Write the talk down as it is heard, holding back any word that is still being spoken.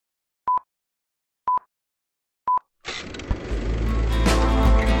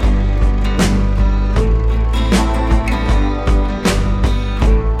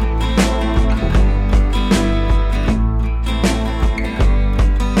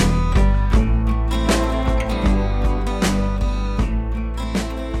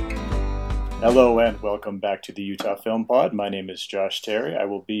Hello and welcome back to the Utah Film Pod. My name is Josh Terry. I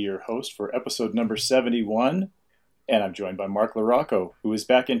will be your host for episode number 71, and I'm joined by Mark LaRocco, who is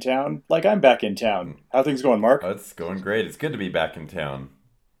back in town like I'm back in town. How things going, Mark? It's going great. It's good to be back in town.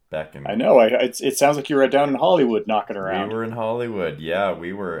 I know. It sounds like you were down in Hollywood knocking around. We were in Hollywood. Yeah,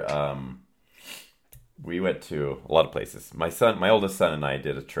 we were. We went to a lot of places. My oldest son and I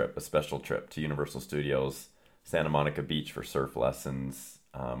did a special trip to Universal Studios, Santa Monica Beach for surf lessons.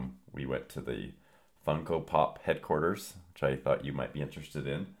 We went to the Funko Pop headquarters, which I thought you might be interested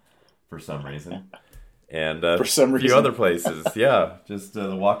in for some reason. And for some reason. A few other places. Yeah, just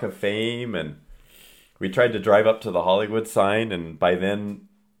the Walk of Fame. And we tried to drive up to the Hollywood sign. And by then,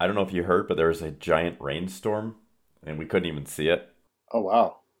 I don't know if you heard, but there was a giant rainstorm. And we couldn't even see it. Oh,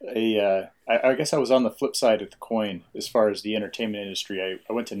 wow. I guess I was on the flip side of the coin as far as the entertainment industry.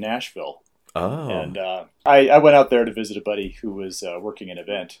 I went to Nashville. Oh. And I went out there to visit a buddy who was working an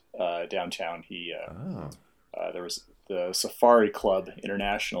event downtown. There was the Safari Club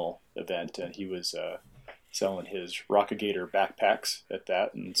International event, and he was selling his Rockagator backpacks at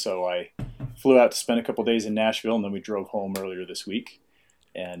that. And so I flew out to spend a couple days in Nashville, and then we drove home earlier this week.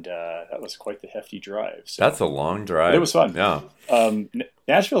 And that was quite the hefty drive. So, that's a long drive. It was fun. Yeah.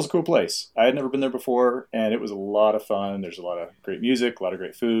 Nashville's a cool place. I had never been there before, and it was a lot of fun. There's a lot of great music, a lot of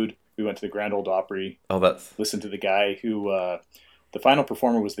great food. We went to the Grand Ole Opry. Listened to the guy who, the final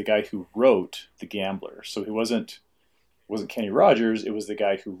performer was the guy who wrote The Gambler. So he wasn't Kenny Rogers. It was the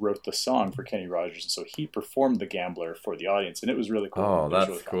guy who wrote the song for Kenny Rogers, and so he performed The Gambler for the audience, and it was really cool. Oh, that's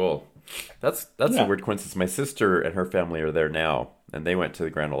really cool. That's a weird coincidence. My sister and her family are there now, and they went to the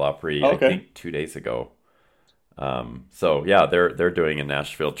Grand Ole Opry I think 2 days ago. So yeah, they're doing a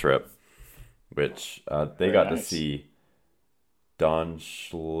Nashville trip, which they got to see. Don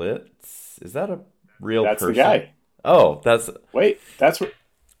Schlitz? Is that a real person? That's the guy. Oh, that's what.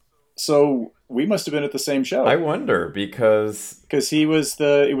 So we must have been at the same show. I wonder because it was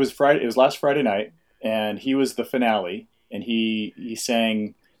Friday. It was last Friday night, and he was the finale, and he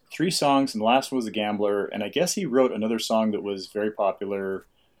sang 3 songs, and the last one was The Gambler, and I guess he wrote another song that was very popular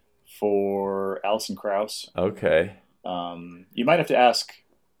for Alison Krauss. Okay. You might have to ask.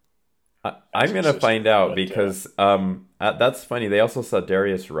 I'm going to find out because that's funny. They also saw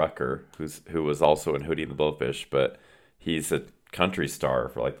Darius Rucker, who was also in Hootie and the Blowfish, but he's a country star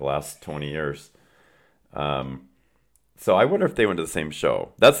for like the last 20 years. So I wonder if they went to the same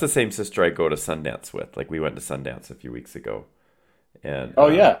show. That's the same sister I go to Sundance with. Like we went to Sundance a few weeks ago. And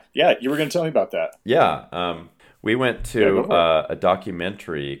yeah, you were going to tell me about that. Yeah, we went to a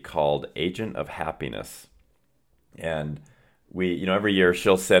documentary called Agent of Happiness, and we, every year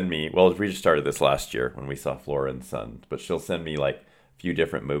she'll send me, well, we just started this last year when we saw Flora and Son, but she'll send me like a few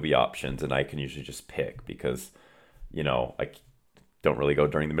different movie options, and I can usually just pick because, I don't really go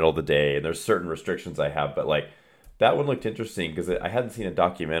during the middle of the day, and there's certain restrictions I have, but like that one looked interesting because I hadn't seen a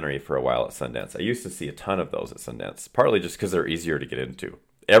documentary for a while at Sundance. I used to see a ton of those at Sundance, partly just because they're easier to get into.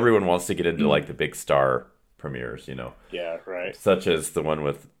 Everyone wants to get into like the big star premieres, Yeah, right. Such as the one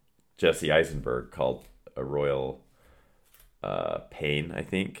with Jesse Eisenberg called A Royal Pain, I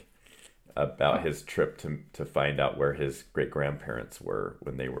think, about his trip to find out where his great grandparents were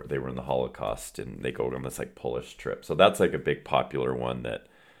when they were in the Holocaust, and they go on this like Polish trip. So that's like a big popular one that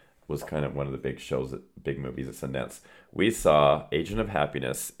was kind of one of the big movies at Sundance. We saw Agent of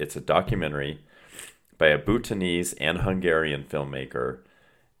Happiness. It's a documentary by a Bhutanese and Hungarian filmmaker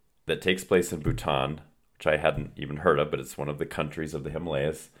that takes place in Bhutan, which I hadn't even heard of, but it's one of the countries of the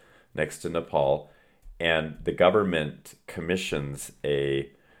Himalayas next to Nepal. And the government commissions a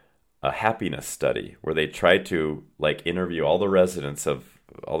happiness study where they try to like interview all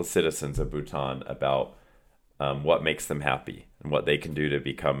the citizens of Bhutan about what makes them happy and what they can do to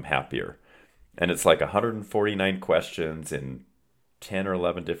become happier. And it's like 149 questions in 10 or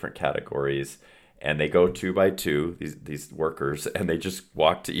 11 different categories. And they go 2 by 2, these workers, and they just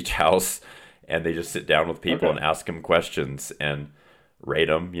walk to each house and they just sit down with people and ask them questions and rate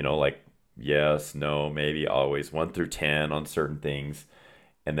them, like yes, no, maybe, always, 1 through 10 on certain things.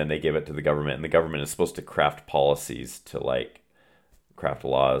 And then they give it to the government, and the government is supposed to craft policies to like craft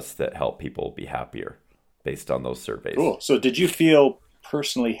laws that help people be happier based on those surveys. Cool. So did you feel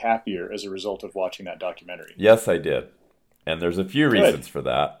personally happier as a result of watching that documentary? Yes, I did. And there's a few reasons for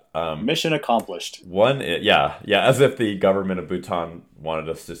that. Mission accomplished. One, as if the government of Bhutan wanted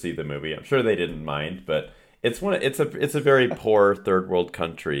us to see the movie. I'm sure they didn't mind, but it's a very poor third world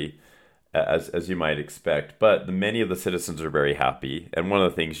country, as you might expect. But many of the citizens are very happy. And one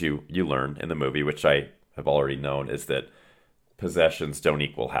of the things you learn in the movie, which I have already known, is that possessions don't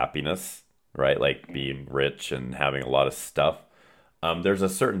equal happiness, right? Like being rich and having a lot of stuff. there's a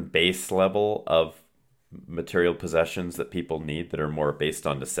certain base level of material possessions that people need that are more based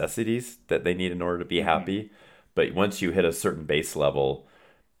on necessities that they need in order to be happy. But once you hit a certain base level,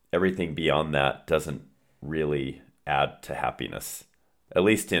 everything beyond that doesn't really add to happiness, at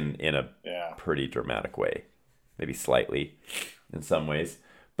least in a pretty dramatic way, maybe slightly in some ways.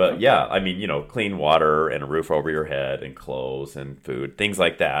 But yeah, I mean, clean water and a roof over your head and clothes and food, things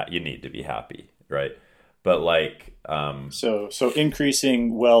like that, you need to be happy, right? But like, so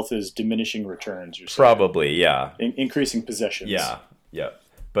increasing wealth is diminishing returns. You're saying? Probably, yeah. Increasing possessions. Yeah, yeah.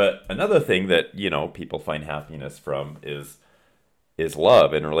 But another thing that people find happiness from is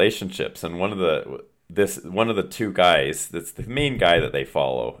love and relationships. And one of the two guys, that's the main guy that they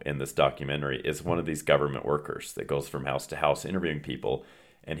follow in this documentary, is one of these government workers that goes from house to house interviewing people.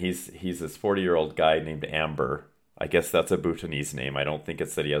 And he's this 40-year-old guy named Amber. I guess that's a Bhutanese name. I don't think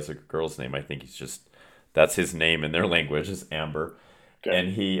it's that he has a girl's name. I think that's his name in their language, is Amber. Okay. And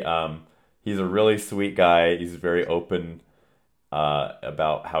he's a really sweet guy. He's very open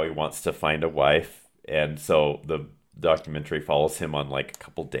about how he wants to find a wife. And so the documentary follows him on like a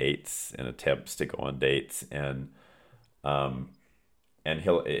couple dates and attempts to go on dates. And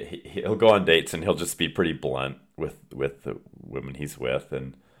he'll go on dates and he'll just be pretty blunt with the women he's with.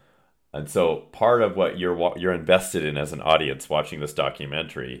 And so part of what you're invested in as an audience watching this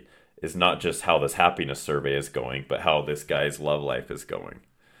documentary is not just how this happiness survey is going, but how this guy's love life is going.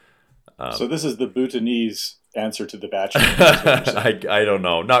 So this is the Bhutanese answer to The Bachelor. I don't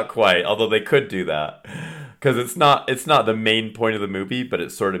know, not quite. Although they could do that, because it's not the main point of the movie, but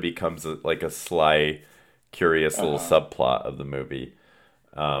it sort of becomes like a sly, curious little subplot of the movie.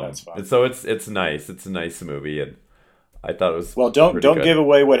 That's fun. And so it's nice. It's a nice movie, and I thought it was don't give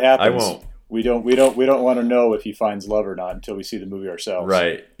away what happens. I won't. We don't want to know if he finds love or not until we see the movie ourselves.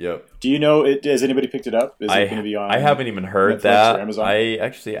 Right. Yep. Do you know it? Has anybody picked it up? Is it going to be on? I haven't even heard Netflix that. Or Amazon?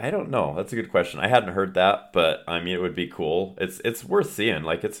 I don't know. That's a good question. I hadn't heard that, but I mean, it would be cool. It's worth seeing.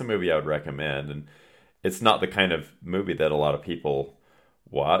 Like, it's a movie I would recommend, and it's not the kind of movie that a lot of people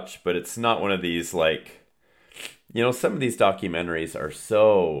watch. But it's not one of these like, some of these documentaries are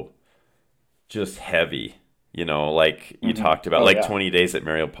so just heavy. Like you talked about, 20 Days at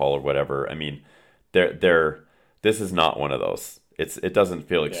Mariupol or whatever. I mean, this is not one of those. It doesn't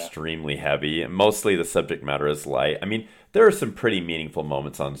feel extremely heavy. And mostly the subject matter is light. I mean, there are some pretty meaningful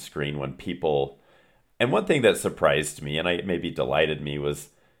moments on screen when people, and one thing that surprised me and maybe delighted me was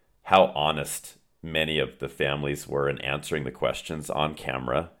how honest many of the families were in answering the questions on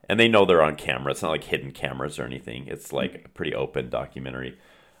camera. And they know they're on camera. It's not like hidden cameras or anything. It's like a pretty open documentary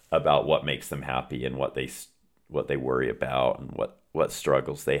about what makes them happy and what they worry about and what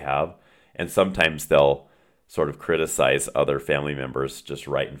struggles they have. And sometimes they'll sort of criticize other family members just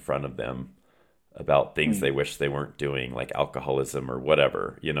right in front of them about things they wish they weren't doing, like alcoholism or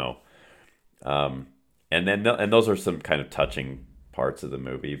whatever, and those are some kind of touching parts of the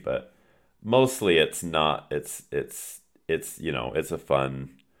movie, but mostly it's not. It's a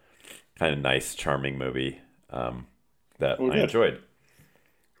fun, kind of nice, charming movie that I enjoyed.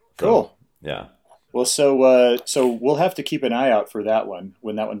 Cool. Yeah. Well, so we'll have to keep an eye out for that one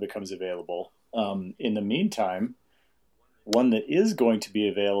when that one becomes available. In the meantime, one that is going to be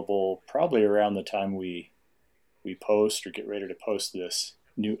available probably around the time we post or get ready to post this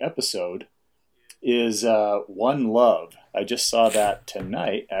new episode is One Love. I just saw that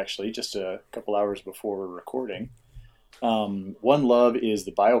tonight, actually, just a couple hours before we're recording. One Love is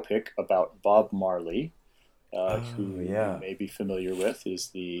the biopic about Bob Marley, who you may be familiar with, is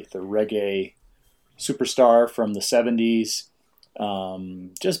the reggae superstar from the 70s,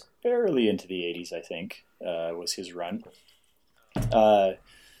 just barely into the 80s, I think, was his run.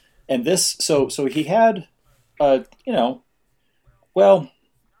 And this, so he had, not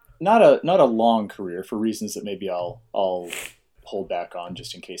a long career for reasons that maybe I'll hold back on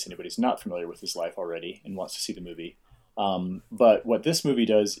just in case anybody's not familiar with his life already and wants to see the movie. But what this movie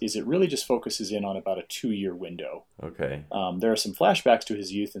does is it really just focuses in on about a 2-year window. Okay. There are some flashbacks to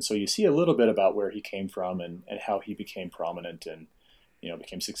his youth, and so you see a little bit about where he came from and how he became prominent and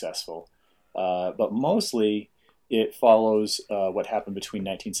became successful. But mostly it follows what happened between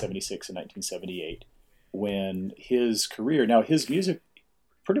 1976 and 1978 when his career, now his music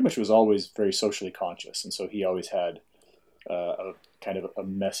pretty much was always very socially conscious, and so he always had a kind of a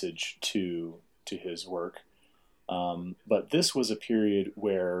message to his work. But this was a period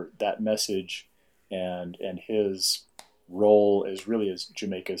where that message and his role as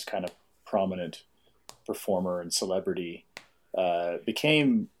Jamaica's kind of prominent performer and celebrity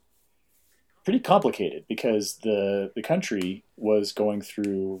became pretty complicated because the country was going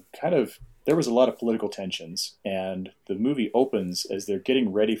through kind of there was a lot of political tensions, and the movie opens as they're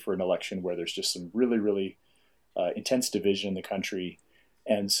getting ready for an election where there's just some really, really intense division in the country.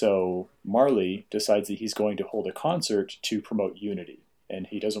 And so Marley decides that he's going to hold a concert to promote unity. And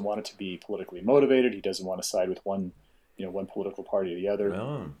he doesn't want it to be politically motivated. He doesn't want to side with one political party or the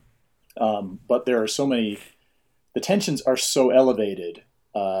other. But there are so many, the tensions are so elevated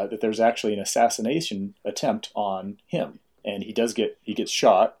that there's actually an assassination attempt on him. And he gets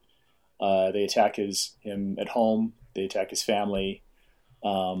shot. They attack him at home. They attack his family.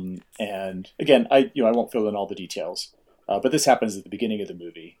 And again, I won't fill in all the details, but this happens at the beginning of the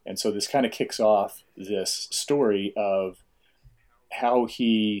movie. And so this kind of kicks off this story of how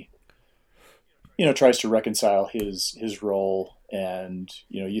he, tries to reconcile his role. And,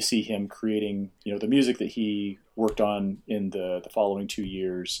 you see him creating, the music that he worked on in the following 2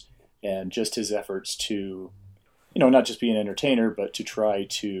 years, and just his efforts to, not just be an entertainer, but to try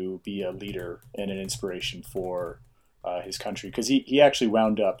to be a leader and an inspiration for his country. Because he actually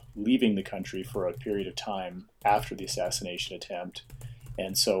wound up leaving the country for a period of time after the assassination attempt.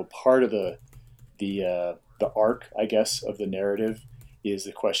 And so part of the arc, I guess, of the narrative is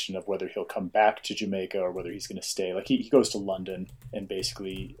the question of whether he'll come back to Jamaica or whether he's going to stay. Like he goes to London, and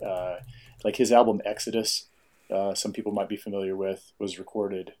basically, like his album Exodus, some people might be familiar with, was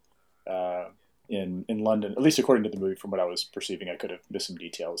recorded in London, at least according to the movie. From what I was perceiving, I could have missed some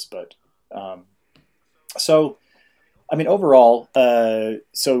details, but so I mean, overall,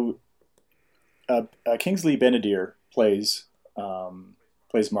 Kingsley Benadir plays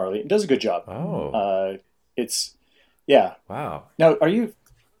Marley and does a good job. Yeah. Wow. Now, I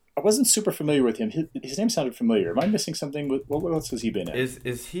wasn't super familiar with him. His name sounded familiar. Am I missing something? What else has he been in?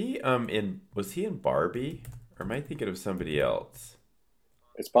 Is he was he in Barbie, or am I thinking of somebody else?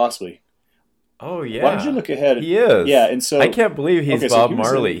 It's possibly. Oh yeah. Why don't you look ahead? He is. Yeah, and so I can't believe he's Bob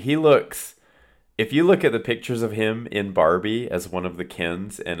Marley. He looks. If you look at the pictures of him in Barbie as one of the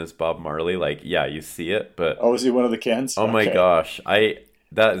Kens and as Bob Marley, you see it. But is he one of the Kens? Oh my gosh,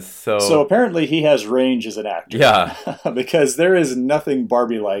 that is so. So apparently he has range as an actor. Yeah, because there is nothing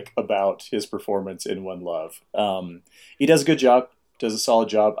Barbie-like about his performance in One Love. He does a good job, does a solid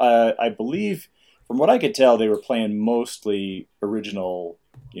job. I believe, from what I could tell, they were playing mostly original,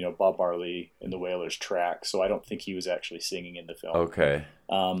 Bob Marley and the Wailers track. So I don't think he was actually singing in the film. Okay.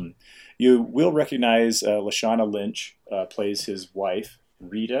 You will recognize Lashana Lynch plays his wife,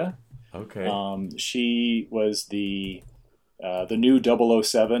 Rita. Okay. She was the new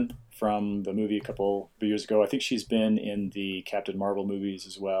 007 from the movie a couple of years ago. I think she's been in the Captain Marvel movies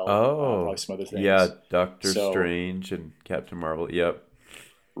as well. Probably some other things. Yeah, Doctor Strange and Captain Marvel. Yep.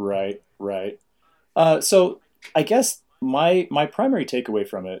 Right. So I guess my primary takeaway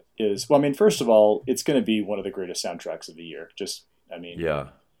from it is, first of all, it's going to be one of the greatest soundtracks of the year. Yeah.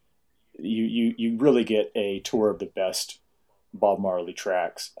 You really get a tour of the best Bob Marley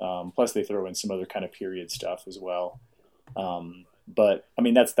tracks. Plus they throw in some other kind of period stuff as well. But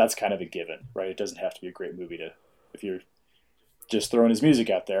that's kind of a given, right? It doesn't have to be a great movie if you're just throwing his music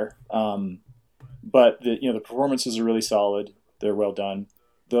out there. But the performances are really solid. They're well done.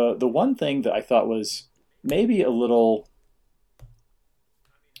 The one thing that I thought was maybe a little,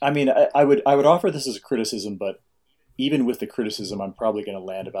 I would offer this as a criticism, but even with the criticism, I'm probably going to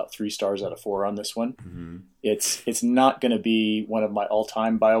land about 3 stars out of 4 on this one. Mm-hmm. It's not going to be one of my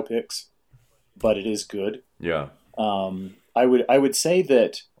all-time biopics, but it is good. Yeah. I would say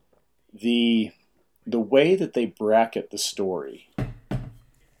that the way that they bracket the story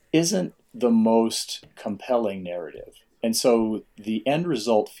isn't the most compelling narrative. And so the end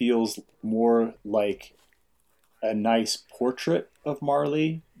result feels more like a nice portrait of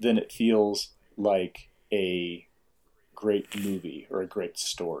Marley than it feels like a great movie or a great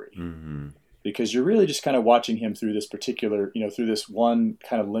story. Mm-hmm. Because you're really just kind of watching him through this particular, through this one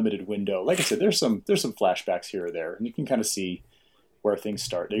kind of limited window. Like I said, there's some flashbacks here or there, and you can kind of see where things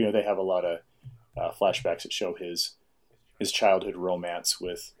start. They have a lot of flashbacks that show his childhood romance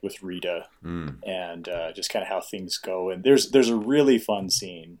with Rita, and just kind of how things go. And there's a really fun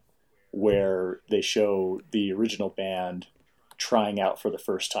scene where they show the original band trying out for the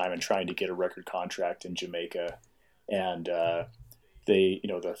first time and trying to get a record contract in Jamaica, and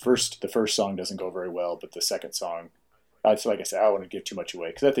the first song doesn't go very well, but the second song, so like I said, I don't want to give too much away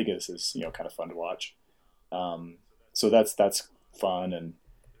because I think this is kind of fun to watch. So that's fun, and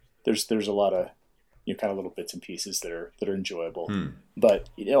there's a lot of kind of little bits and pieces that are enjoyable. But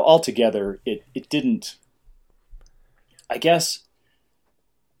altogether, it didn't. I guess,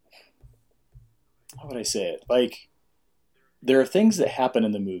 how would I say it? Like, there are things that happen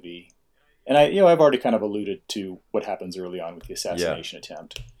in the movie. And I've already kind of alluded to what happens early on with the assassination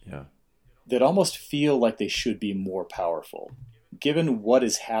attempt. Yeah. that almost feel like they should be more powerful. Given what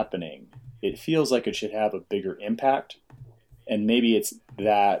is happening, it feels like it should have a bigger impact, and maybe it's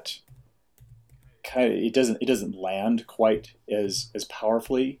that kind of it doesn't land quite as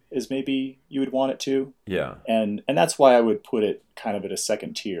powerfully as maybe you would want it to. Yeah. And that's why I would put it kind of at a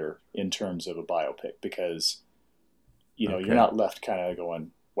second tier in terms of a biopic, because you're not left kind of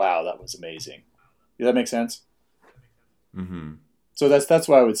going, wow, that was amazing. Does that make sense? Mm-hmm. So that's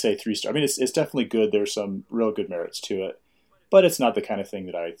why I would say 3 stars. I mean, it's definitely good. There's some real good merits to it, but it's not the kind of thing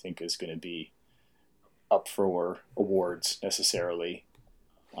that I think is going to be up for awards necessarily.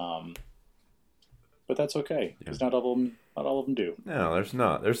 But that's okay, because not all of them do. No, there's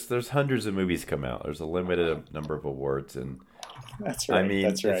not. There's hundreds of movies come out. There's a limited number of awards, and that's right. I mean,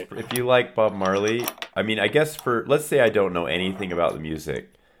 that's right. If you like Bob Marley, I mean, I guess let's say I don't know anything about the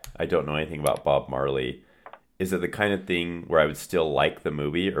music, I don't know anything about Bob Marley. Is it the kind of thing where I would still like the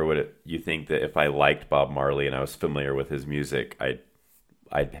movie, or you think that if I liked Bob Marley and I was familiar with his music,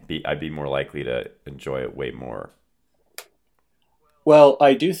 I'd be more likely to enjoy it way more? Well,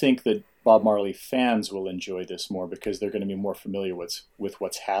 I do think that Bob Marley fans will enjoy this more because they're going to be more familiar with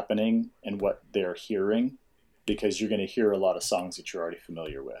what's happening and what they're hearing, because you're going to hear a lot of songs that you're already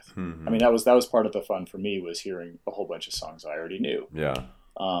familiar with. Mm-hmm. I mean, that was part of the fun for me, was hearing a whole bunch of songs I already knew. Yeah.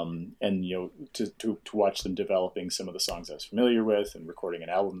 And to watch them developing some of the songs I was familiar with and recording an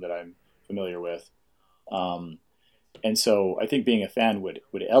album that I'm familiar with. And so I think being a fan would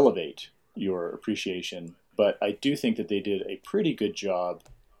elevate your appreciation, but I do think that they did a pretty good job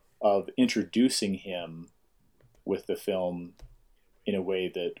of introducing him with the film in a way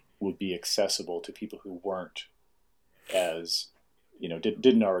that would be accessible to people who weren't as,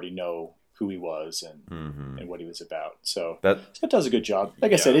 didn't already know who he was and what he was about. So that does a good job.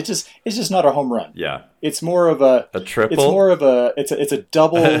 Like I said, it's just not a home run. Yeah. It's more of a triple. It's more of it's a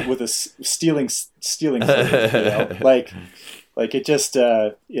double with a stealing third, like it just,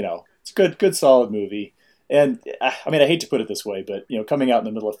 it's a good solid movie. And I mean, I hate to put it this way, but coming out in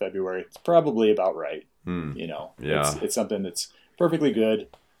the middle of February, it's probably about right. Yeah. It's something that's perfectly good.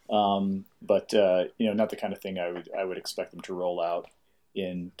 But not the kind of thing I would expect them to roll out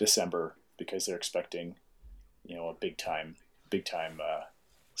in December, because they're expecting, a big time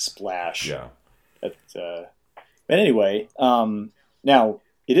splash. Yeah. But anyway, now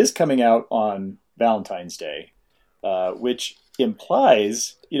it is coming out on Valentine's Day, which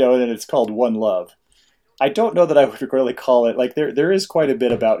implies, that it's called One Love. I don't know that I would really call it, like, there is quite a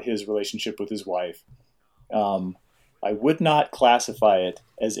bit about his relationship with his wife. I would not classify it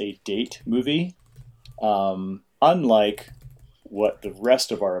as a date movie, unlike what the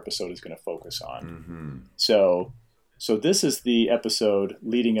rest of our episode is going to focus on. Mm-hmm. So this is the episode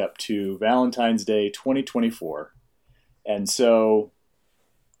leading up to Valentine's Day 2024. And so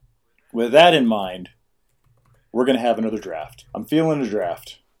with that in mind, we're going to have another draft. I'm feeling a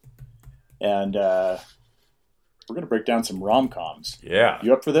draft. And we're going to break down some rom-coms. Yeah.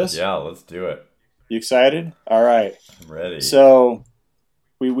 You up for this? Yeah, let's do it. You excited? All right. I'm ready. So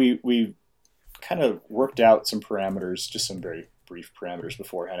we kind of worked out some parameters, just some very brief parameters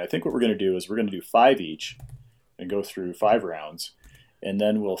beforehand. I think what we're going to do is we're going to do 5 each and go through 5 rounds, and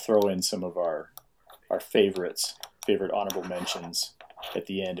then we'll throw in some of our favorite honorable mentions at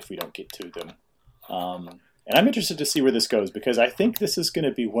the end if we don't get to them. And I'm interested to see where this goes, because I think this is going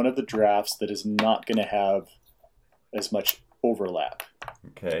to be one of the drafts that is not going to have as much overlap.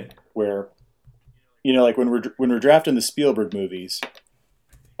 Okay. Where, like when we're drafting the Spielberg movies,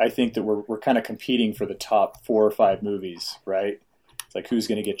 I think that we're kind of competing for the top 4 or 5 movies, right? It's like, who's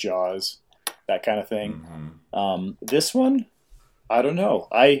going to get Jaws, that kind of thing. Mm-hmm. This one, I don't know.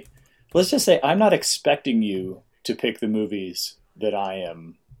 Let's just say I'm not expecting you to pick the movies that I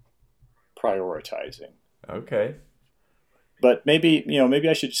am prioritizing. Okay. But maybe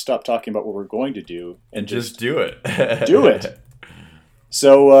I should stop talking about what we're going to do and just do it. Do it.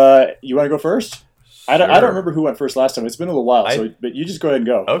 So you want to go first? Sure. I don't remember who went first last time. It's been a little while, but you just go ahead and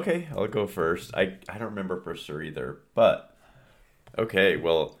go. Okay, I'll go first. I don't remember for sure either, but okay.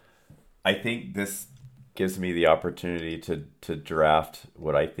 Well, I think this gives me the opportunity to draft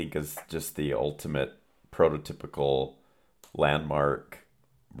what I think is just the ultimate prototypical landmark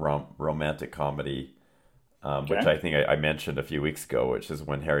romantic comedy, which I think I mentioned a few weeks ago, which is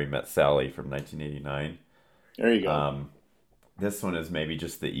When Harry Met Sally from 1989. There you go. This one is maybe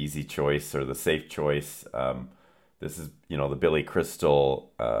just the easy choice or the safe choice. This is, the Billy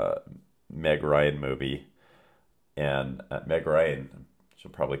Crystal, Meg Ryan movie. And Meg Ryan, she'll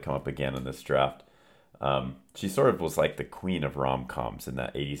probably come up again in this draft. She sort of was like the queen of rom-coms in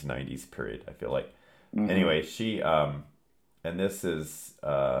that 80s, 90s period, I feel like. Mm-hmm. Anyway, she, and this is,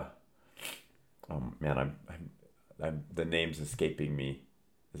 man, I'm the name's escaping me.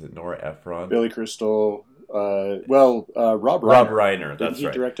 Is it Nora Ephron? Billy Crystal. Rob Reiner. Rob Reiner. That's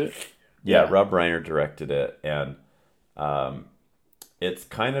Didn't he direct it? Yeah, Rob Reiner directed it, and it's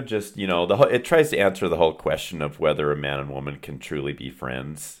kind of just, it tries to answer the whole question of whether a man and woman can truly be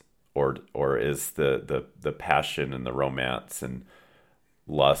friends, or is the passion and the romance and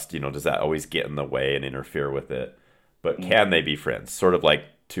lust, does that always get in the way and interfere with it? But can they be friends? Sort of like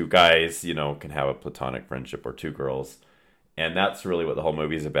two guys, can have a platonic friendship, or two girls. And that's really what the whole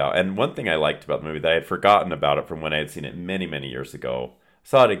movie is about. And one thing I liked about the movie that I had forgotten about it from when I had seen it many, many years ago,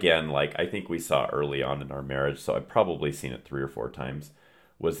 saw it again, I think we saw early on in our marriage, so I've probably seen it 3 or 4 times,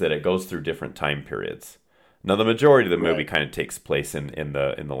 was that it goes through different time periods. Now, the majority of the movie kind of takes place in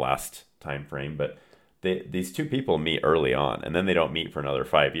the last time frame, but these two people meet early on, and then they don't meet for another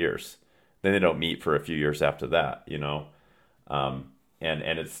 5 years. Then they don't meet for a few years after that, and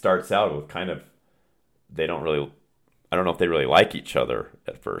it starts out with kind of, I don't know if they really like each other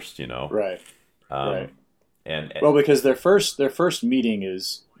at first, Right. Right. And because their first meeting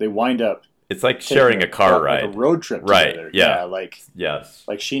is, they wind up. It's like sharing a car ride, like a road trip together. Right? Yeah. Yes.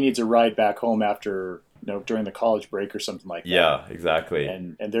 Like she needs a ride back home after, during the college break or something like that. Yeah, exactly.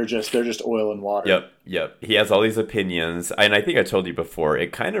 And they're just oil and water. Yep. He has all these opinions, and I think I told you before,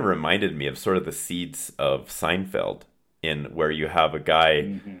 it kind of reminded me of sort of the seeds of Seinfeld, in where you have a guy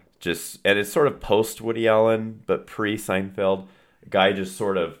and it's sort of post Woody Allen but pre Seinfeld, a guy just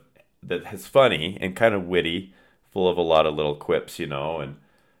sort of that is funny and kind of witty, full of a lot of little quips, and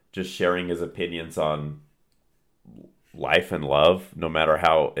just sharing his opinions on life and love, no matter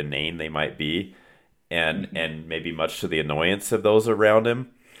how inane they might be, and maybe much to the annoyance of those around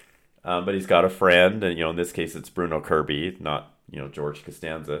him. But he's got a friend, and in this case it's Bruno Kirby, not George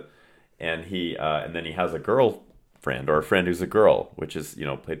Costanza, and and then he has a girlfriend, or a friend who's a girl, which is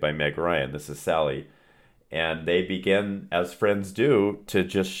played by Meg Ryan. This is Sally, and they begin, as friends do, to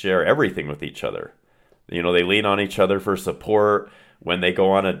just share everything with each other. They lean on each other for support. When they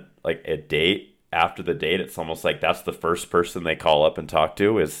go on a date, after the date, it's almost like that's the first person they call up and talk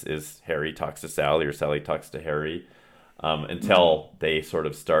to is Harry talks to Sally, or Sally talks to Harry, until they sort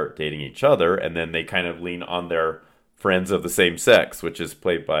of start dating each other, and then they kind of lean on their friends of the same sex, which is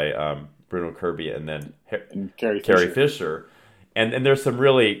played by Bruno Kirby and then Carrie Fisher. And there's some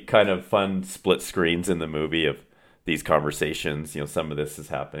really kind of fun split screens in the movie of these conversations. Some of this is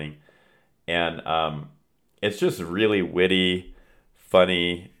happening, and it's just really witty,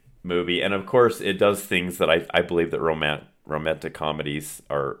 funny movie. And of course, it does things that I believe that romantic comedies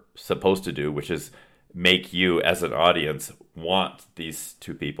are supposed to do, which is make you, as an audience, want these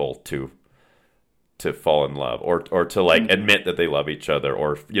two people to fall in love, or to admit that they love each other,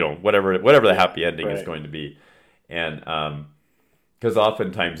 or whatever the happy ending is going to be. And because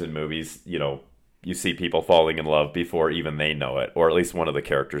oftentimes in movies, you see people falling in love before even they know it, or at least one of the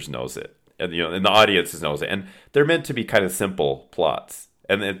characters knows it, and and the audience knows it, and they're meant to be kind of simple plots.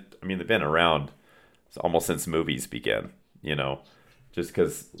 And they've been around almost since movies began, just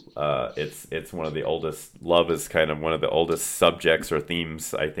because it's one of the oldest. Love is kind of one of the oldest subjects or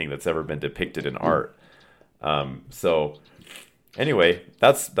themes, I think, that's ever been depicted in art. So anyway,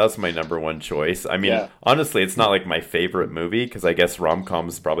 that's my number one choice. Honestly, it's not like my favorite movie, because I guess rom-com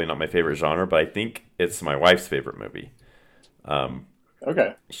is probably not my favorite genre, but I think it's my wife's favorite movie.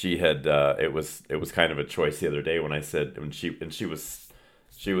 Okay. She had it was kind of a choice the other day when I said, she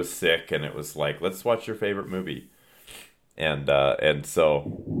was sick, and it was like, let's watch your favorite movie. And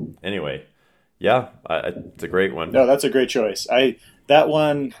so anyway, yeah, it's a great one. No, that's a great choice. That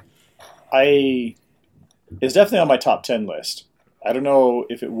one is definitely on my top 10 list. I don't know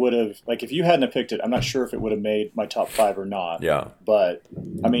if it would have, if you hadn't have picked it, I'm not sure if it would have made my top 5 or not. Yeah. But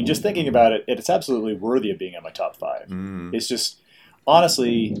just thinking about it, it's absolutely worthy of being on my top 5. It's just,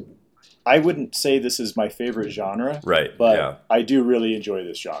 honestly, I wouldn't say this is my favorite genre, right? But I do really enjoy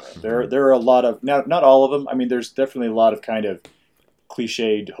this genre. There are a lot of, now, not all of them. There's definitely a lot of kind of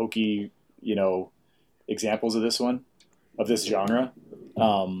cliched, hokey, examples of this genre.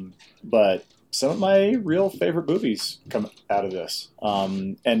 But some of my real favorite movies come out of this.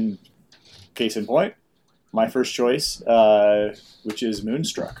 And case in point, my first choice, which is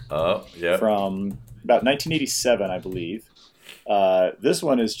Moonstruck. Oh, yeah. From about 1987, I believe. This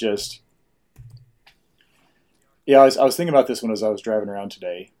one is just... Yeah, I was thinking about this one as I was driving around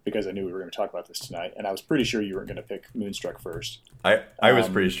today, because I knew we were going to talk about this tonight, and I was pretty sure you weren't going to pick Moonstruck first. I was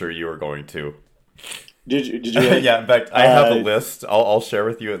pretty sure you were going to. Did you? Really? Yeah, in fact, I have a list. I'll share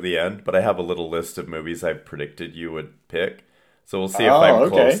with you at the end, but I have a little list of movies I predicted you would pick. So we'll see if I'm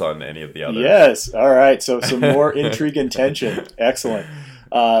close on any of the others. Yes. All right. So some more intrigue and tension. Excellent.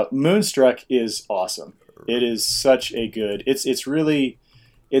 Moonstruck is awesome. It is such a good. It's really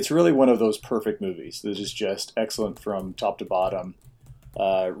one of those perfect movies. This is just excellent from top to bottom.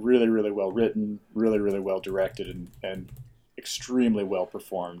 Really, really well written. Really, really well directed, and extremely well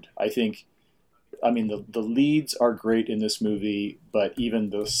performed. I mean, the leads are great in this movie, but even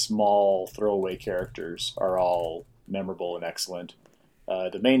the small throwaway characters are all memorable and excellent.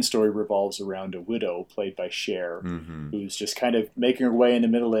 The main story revolves around a widow played by Cher, who's just kind of making her way into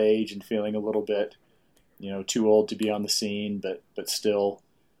middle age and feeling a little bit, too old to be on the scene, but still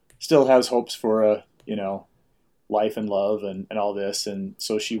has hopes for a, life and love and all this. And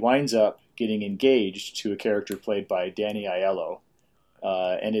so she winds up getting engaged to a character played by Danny Aiello.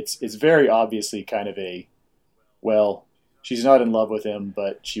 And it's very obviously kind of she's not in love with him,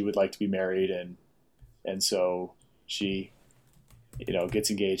 but she would like to be married. And so she, gets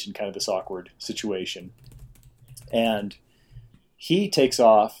engaged in kind of this awkward situation. And he takes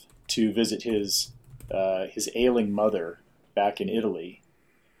off to visit his ailing mother back in Italy.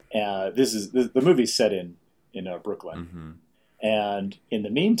 The movie's set in Brooklyn. And in the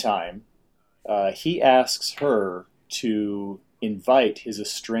meantime, he asks her to invite his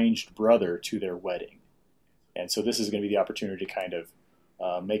estranged brother to their wedding. And so this is going to be the opportunity to kind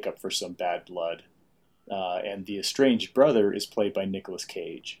of make up for some bad blood. And the estranged brother is played by Nicolas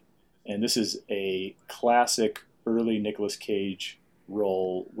Cage. And this is a classic early Nicolas Cage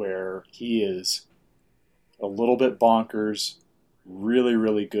role where he is a little bit bonkers, really,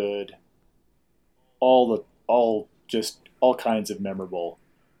 really good, all kinds of memorable.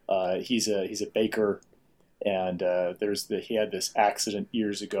 He's a baker, and he had this accident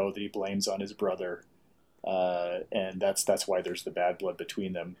years ago that he blames on his brother, and that's why there's the bad blood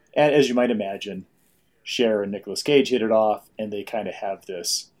between them. And as you might imagine, Cher and Nicolas Cage hit it off, and they kind of have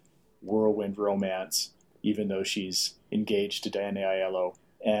this whirlwind romance, even though she's engaged to Danny Aiello,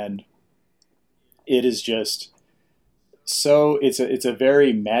 and it is just so it's a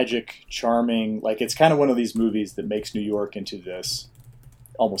very magic, charming, like it's kind of one of these movies that makes New York into this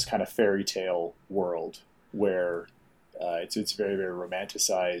almost kind of fairy tale world where it's very, very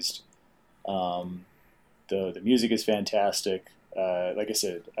romanticized. The music is fantastic. Like I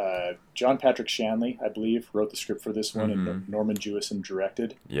said, John Patrick Shanley, I believe, wrote the script for this one, and Norman Jewison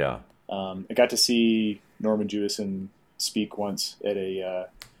directed. Yeah. I got to see Norman Jewison speak once at a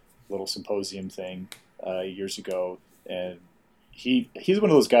little symposium thing years ago, and he's one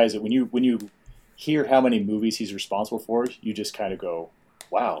of those guys that when you hear how many movies he's responsible for, you just kind of go,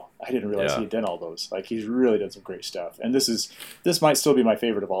 wow, I didn't realize he had done all those. Like, he's really done some great stuff, and this might still be my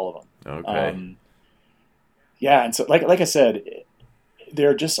favorite of all of them. Okay. Yeah, and so like I said,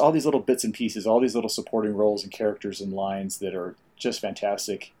 there are just all these little bits and pieces, all these little supporting roles and characters and lines that are just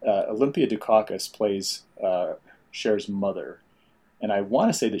fantastic. Olympia Dukakis plays Cher's mother, and I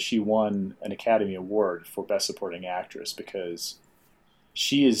want to say that she won an Academy Award for Best Supporting Actress because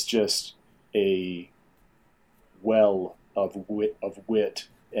she is just a well of wit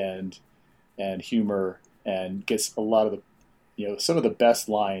and humor, and gets a lot of the some of the best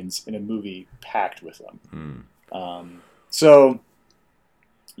lines in a movie packed with them. So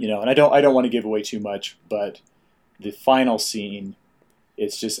and I don't want to give away too much, but the final scene,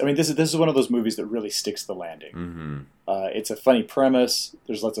 it's just, I mean, this is one of those movies that really sticks the landing. It's a funny premise.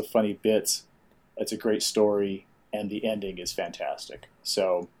 There's lots of funny bits. It's a great story, and the ending is fantastic.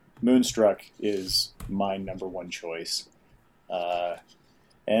 So Moonstruck is my number one choice.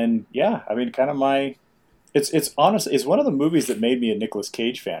 And yeah, I mean, kind of it's honestly, it's one of the movies that made me a Nicolas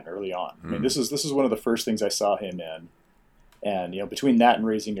Cage fan early on. I mean, this is one of the first things I saw him in. And, between that and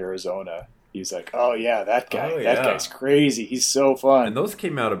Raising Arizona, he's like, oh yeah, that guy, that guy's crazy. He's so fun. And those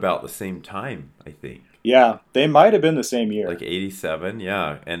came out about the same time, I think. Yeah, they might have been the same year. Like 87,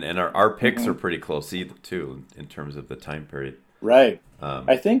 yeah. And our picks are pretty close either, too, in terms of the time period. Right.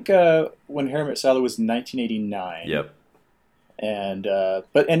 I think When Harry Met Sally was 1989. Yep. And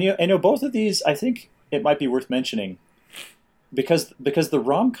both of these, I think it might be worth mentioning because the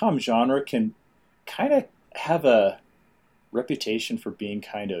rom-com genre can kind of have a reputation for being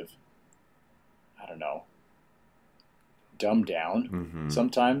kind of, I don't know, dumbed down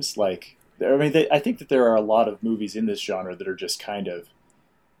sometimes. Like, I think that there are a lot of movies in this genre that are just kind of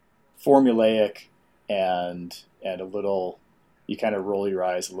formulaic and a little, you kind of roll your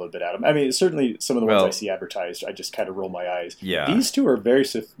eyes a little bit at them. I mean, certainly some of the ones I see advertised, I just kind of roll my eyes. Yeah. These two are very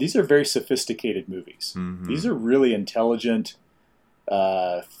sophisticated movies. These are really intelligent,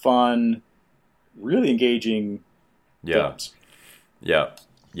 fun, really engaging films. Yeah.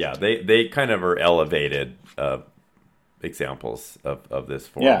 They kind of are elevated examples of this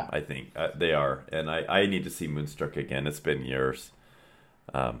form. I think they are, and I need to see Moonstruck again. It's been years.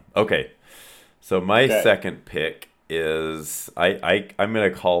 Okay, so my Okay. second pick is I'm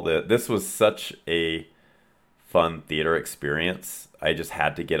gonna call this was such a fun theater experience. I just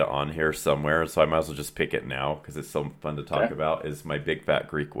had to get it on here somewhere, so I might as well just pick it now because it's so fun to talk Okay. about. Is My Big Fat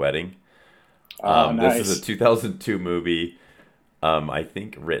Greek Wedding. Oh, This is a nice. 2002 movie. I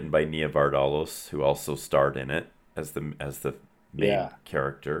think written by Nia Vardalos, who also starred in it as the main Yeah.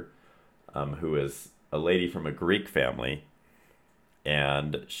 character, who is a lady from a Greek family,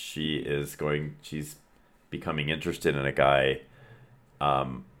 and she's becoming interested in a guy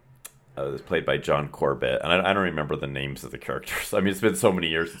that's played by John Corbett, and I don't remember the names of the characters. I mean, it's been so many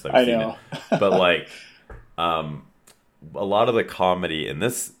years since I've I seen it, know. but like, a lot of the comedy in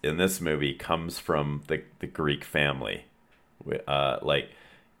this movie comes from the Greek family. Like,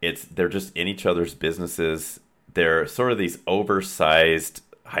 they're just in each other's businesses. They're sort of these oversized,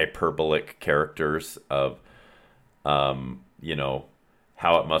 hyperbolic characters of,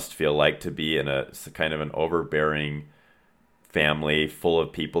 how it must feel like to be in a kind of an overbearing family full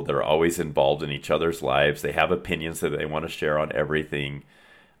of people that are always involved in each other's lives. They have opinions that they want to share on everything.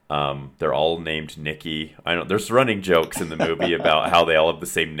 They're all named Nikki. I know there's running jokes in the movie about how they all have the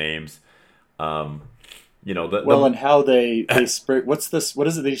same names. And how they spray. What's this? What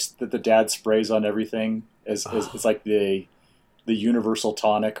is it that the dad sprays on everything? As it's like the universal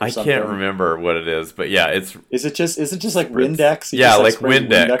tonic or I something. can't remember what it is, but yeah, Is it just like Spritz. Windex? He Yeah, just, like sprays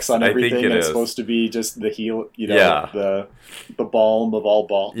Windex. on I everything, think it and it's is. supposed to be just the heal. Yeah. The balm of all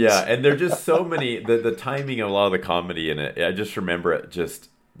balms. Yeah, and there are just so many. The timing of a lot of the comedy in it. I just remember it. Just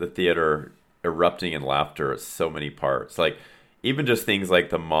the theater erupting in laughter at so many parts. Like, even just things like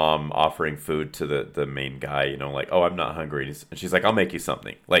the mom offering food to the main guy, like, oh, I'm not hungry. And she's like, I'll make you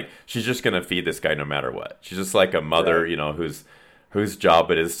something. Like, she's just going to feed this guy no matter what. She's just like a mother, Right. whose job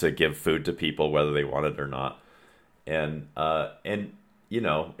it is to give food to people, whether they want it or not. And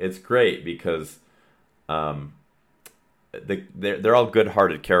it's great because they're all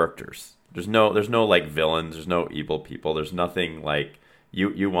good-hearted characters. There's no like villains. There's no evil people. There's nothing like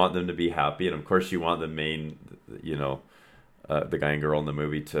you want them to be happy. And of course you want the main, the guy and girl in the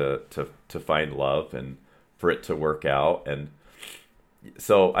movie to find love and for it to work out. And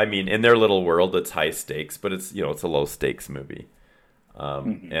so, I mean, in their little world, it's high stakes, but it's a low stakes movie.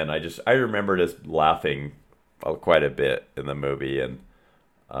 And I remember just laughing quite a bit in the movie, and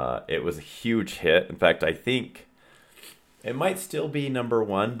it was a huge hit. In fact, I think it might still be number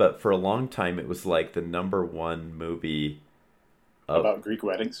one, but for a long time, it was like the number one movie About Greek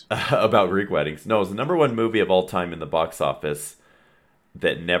weddings. about Greek weddings. No, it was the number one movie of all time in the box office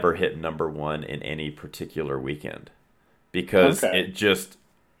that never hit number one in any particular weekend because Okay. it just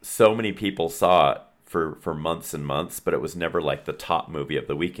so many people saw it for months and months, but it was never like the top movie of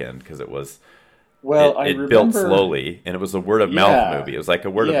the weekend because Well, I it built remember. slowly, and it was a word of mouth Yeah. movie. It was like a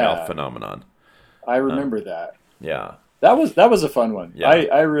word of mouth Yeah. phenomenon. I Um, remember that. yeah, That was a fun one. yeah,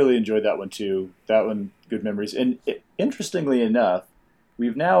 I really enjoyed that one too. That one, good memories. And interestingly enough,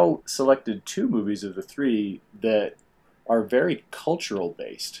 we've now selected two movies of the three that are very cultural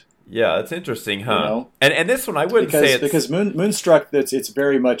based. yeah. It's interesting, You huh? know, And this one, I wouldn't say because it's. Moonstruck, it's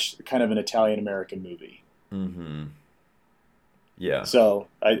very much kind of an Italian American movie. Hmm. Yeah, So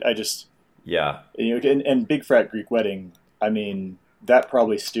I just yeah, and Big Fat Greek Wedding. I mean, that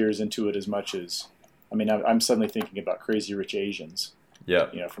probably steers into it as much as. I mean, I'm suddenly thinking about Crazy Rich Asians.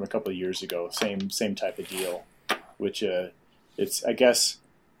 yeah. From a couple of years ago, same type of deal. Which it's, I guess,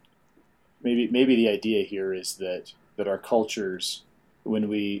 maybe the idea here is that our cultures, when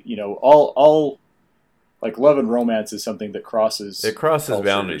we all like love and romance is something that crosses It crosses cultures.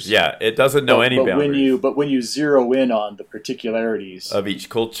 boundaries. Yeah, it doesn't know any boundaries When you zero in on the particularities of each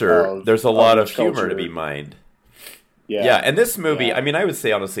culture. of There's a lot of each humor culture, to be mined. yeah, Yeah, and this movie, yeah, I mean, I would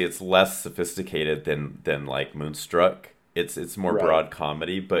say honestly, it's less sophisticated than like Moonstruck. It's more right, broad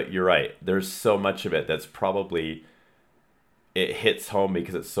comedy, but you're right. There's so much of it that's probably it hits home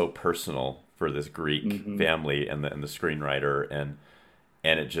because it's so personal for this Greek hmm family and the screenwriter, and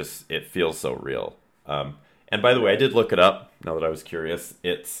it feels so real. And by the way, I right, did look it up. Now that I was curious,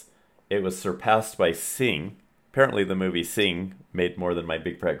 it was surpassed by Sing. Apparently, the movie Sing made more than My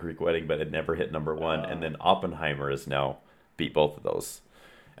Big Fat Greek Wedding, but it never hit number one. And then Oppenheimer has now beat both of those.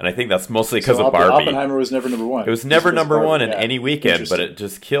 And I think that's mostly because so of Barbie. Oppenheimer was never number one. It was This never was number Barbie, one in yeah. any weekend, but Interesting. it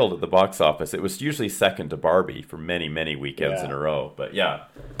just killed at the box office. It was usually second to Barbie for many, many weekends in Yeah, a row. But yeah.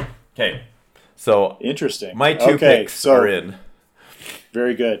 Okay. So interesting. my two Okay, picks are in.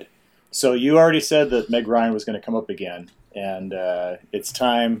 very good. So you already said that Meg Ryan was going to come up again, and it's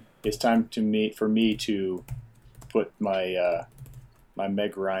time. It's time for me to put my my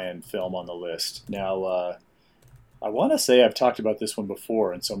Meg Ryan film on the list. Now, I want to say I've talked about this one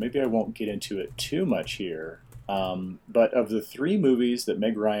before, and so maybe I won't get into it too much here. But of the three movies that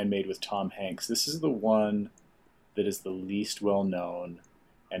Meg Ryan made with Tom Hanks, this is the one that is the least well known,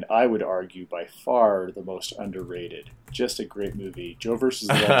 and I would argue by far the most underrated. Just a great movie, Joe versus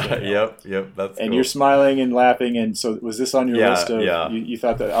the Volcano. Yep, that's and cool. You're smiling and laughing, and so was this on your list of? Yeah. You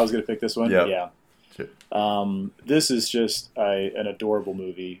thought that I was going to pick this one? Yep. Yeah. Sure. This is just an adorable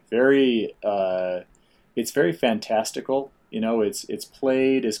movie. Very, it's very fantastical. It's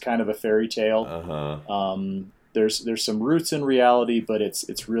played as kind of a fairy tale. Uh-huh. There's some roots in reality, but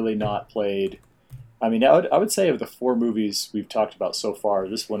it's really not played. I mean, I would say of the four movies we've talked about so far,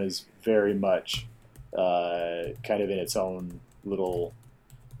 this one is very much kind of in its own little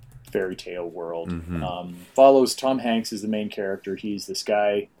fairy tale world. Mm-hmm. Follows Tom Hanks as the main character. He's this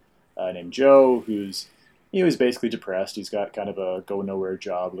guy named Joe who's he's basically depressed. He's got kind of a go nowhere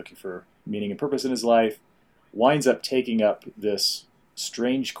job, looking for meaning and purpose in his life. Winds up taking up this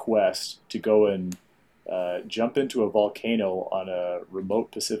strange quest to go and jump into a volcano on a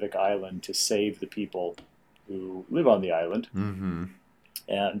remote Pacific island to save the people who live on the island. Mm-hmm.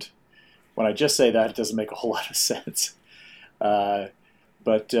 And when I just say that, it doesn't make a whole lot of sense.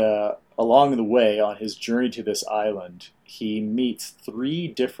 But along the way, on his journey to this island, he meets three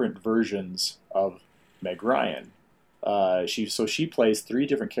different versions of Meg Ryan. She plays three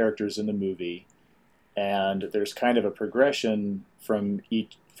different characters in the movie, and there's kind of a progression from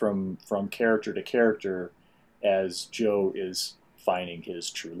character to character as Joe is finding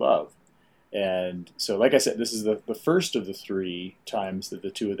his true love. And so, like I said, this is the first of the three times that the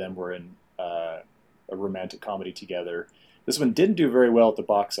two of them were in a romantic comedy together. This one didn't do very well at the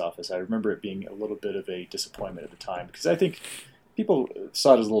box office. I remember it being a little bit of a disappointment at the time because I think people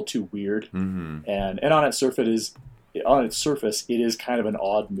saw it as a little too weird. Mm-hmm. And on its surface, it is kind of an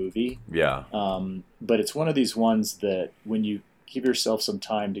odd movie. Yeah. But it's one of these ones that when you give yourself some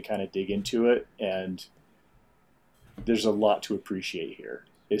time to kind of dig into it, and there's a lot to appreciate here.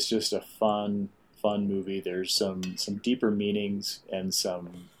 It's just a fun movie. There's some deeper meanings and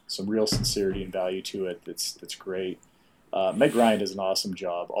some real sincerity and value to it. That's great. Meg Ryan does an awesome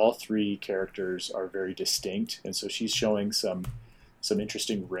job. All three characters are very distinct, and so she's showing some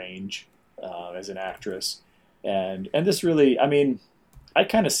interesting range as an actress. And this really, I mean, I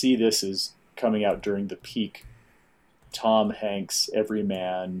kind of see this as coming out during the peak Tom Hanks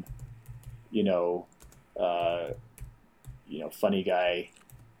everyman, funny guy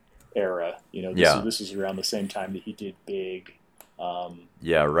era. This was around the same time that he did Big.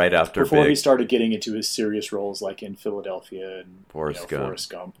 Right after before Big. He started getting into his serious roles like in Philadelphia and Forrest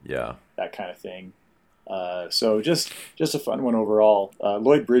Gump. Yeah, that kind of thing. So just a fun one overall.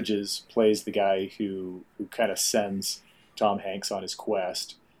 Lloyd Bridges plays the guy who kind of sends Tom Hanks on his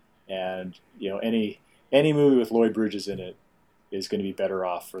quest, and any movie with Lloyd Bridges in it is going to be better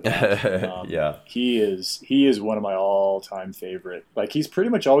off for that. Yeah, he is one of my all-time favorite. Like, he's pretty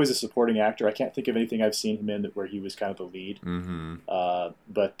much always a supporting actor. I can't think of anything I've seen him in where he was kind of the lead. Mm-hmm.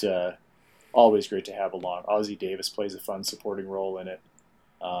 But always great to have along. Ozzie Davis plays a fun supporting role in it.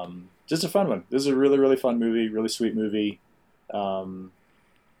 Just a fun one. This is a really, really fun movie, really sweet movie. And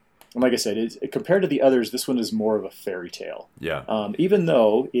like I said, compared to the others, this one is more of a fairy tale. Yeah. Even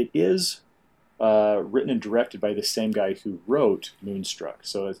though it is written and directed by the same guy who wrote Moonstruck.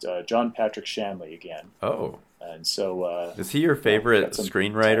 So it's John Patrick Shanley again. Oh. And so... is he your favorite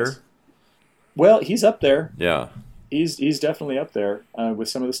screenwriter? Well, he's up there. Yeah. He's definitely up there with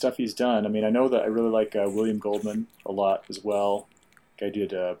some of the stuff he's done. I mean, I know that I really like William Goldman a lot as well. Guy did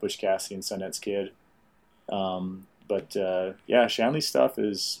Butch Cassidy and Sundance Kid. But Shanley's stuff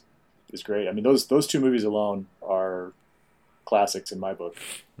is great. I mean, those two movies alone are classics in my book.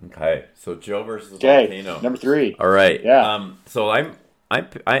 Okay, so Joe versus Volcano. Number 3. All right. Yeah. So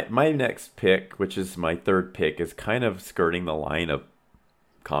my next pick, which is my third pick, is kind of skirting the line of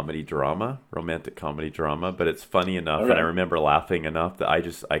comedy drama, romantic comedy drama, but it's funny enough, and I remember laughing enough that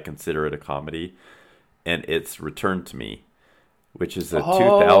I consider it a comedy, and it's Return to Me, which is a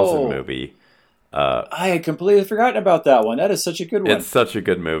 2000 movie. I had completely forgotten about that one. That is such a good one. It's such a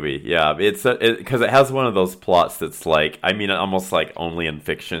good movie. Yeah, because it has one of those plots that's like, I mean, almost like only in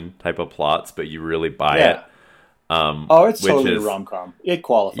fiction type of plots, but you really buy it. It's totally a rom-com. It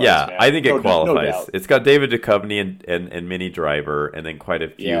qualifies. Yeah, man. I think it qualifies. No doubt. It's got David Duchovny and Minnie Driver, and then quite a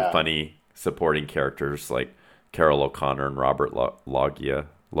few funny supporting characters like Carol O'Connor and Robert Loggia.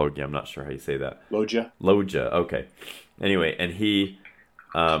 I'm not sure how you say that. Loggia. Okay. Anyway, and he,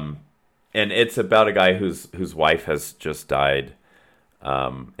 and it's about a guy whose wife has just died,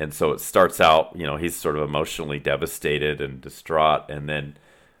 and so it starts out, he's sort of emotionally devastated and distraught, and then,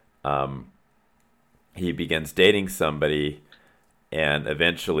 he begins dating somebody, and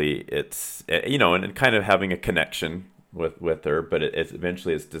eventually it's, and kind of having a connection with her, but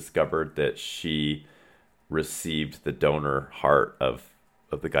eventually it's discovered that she received the donor heart of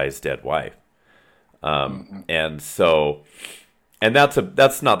the guy's dead wife. And so, and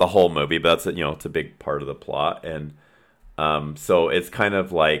that's not the whole movie, but that's it's a big part of the plot. And so it's kind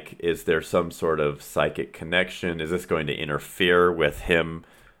of like, is there some sort of psychic connection? Is this going to interfere with him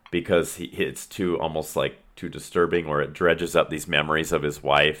because it's almost like too disturbing, or it dredges up these memories of his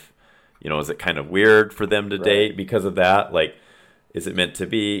wife? Is it kind of weird for them to date because of that? Like, is it meant to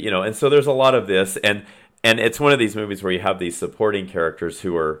be? And so there's a lot of this, and it's one of these movies where you have these supporting characters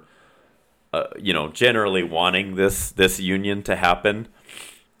who are, generally wanting this union to happen.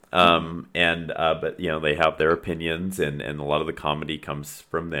 But they have their opinions, and a lot of the comedy comes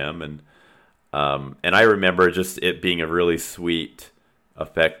from them. And I remember just it being a really sweet,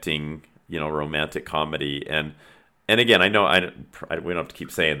 affecting, romantic comedy. And again, I know we don't have to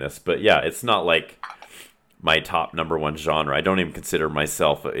keep saying this, but yeah, it's not like my top number one genre. I don't even consider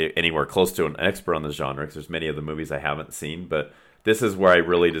myself anywhere close to an expert on the genre, because there's many of the movies I haven't seen, but this is where I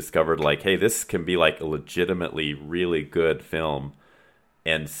really discovered, like, hey, this can be like a legitimately really good film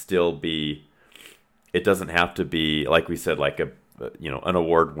and still be, it doesn't have to be, like we said, like an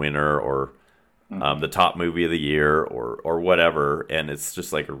award winner or the top movie of the year or whatever. And it's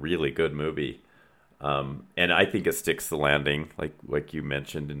just like a really good movie. And I think it sticks the landing, like you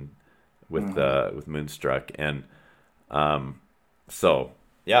mentioned, with Moonstruck. And so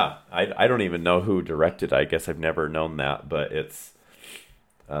yeah, I don't even know who directed. I guess I've never known that, but it's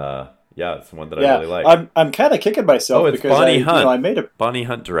it's one that I really like. I'm kind of kicking myself it's because Bonnie Hunt. I made a Bonnie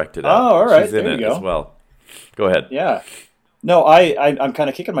Hunt directed it. Oh, all right, she's in there you it go. as well. Go ahead. Yeah, no, I'm kind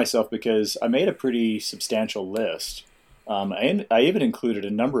of kicking myself because I made a pretty substantial list. I even included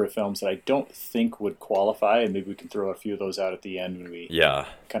a number of films that I don't think would qualify, and maybe we can throw a few of those out at the end when we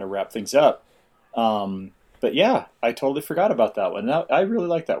kind of wrap things up. But yeah, I totally forgot about that one. I really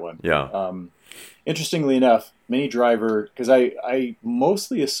like that one. Yeah. Interestingly enough, Minnie Driver, because I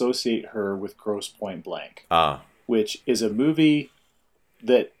mostly associate her with Grosse Pointe Blank, which is a movie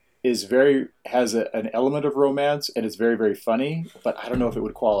that has an element of romance, and it's very, very funny, but I don't know if it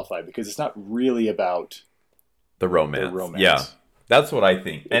would qualify because it's not really about the romance. Yeah, that's what I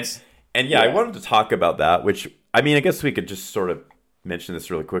think. And I wanted to talk about that, which, I mean, I guess we could just sort of mention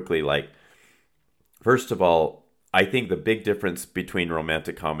this really quickly. Like, first of all, I think the big difference between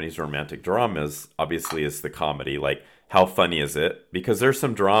romantic comedies and romantic dramas, obviously, is the comedy. Like, how funny is it? Because there's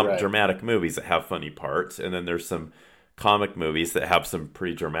some dramatic movies that have funny parts, and then there's some comic movies that have some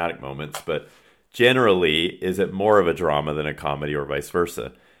pretty dramatic moments. But generally, is it more of a drama than a comedy, or vice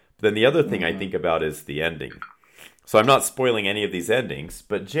versa? But then the other thing I think about is the ending. So I'm not spoiling any of these endings,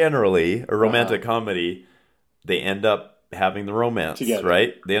 but generally, a romantic comedy, they end up having the romance, together.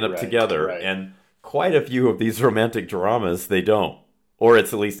 Right? They end up together, and quite a few of these romantic dramas, they don't. Or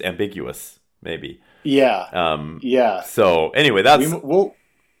it's at least ambiguous, maybe. Yeah. So, anyway, that's... We'll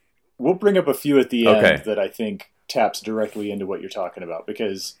bring up a few at the end that I think taps directly into what you're talking about.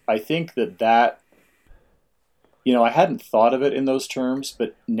 Because I think that... I hadn't thought of it in those terms,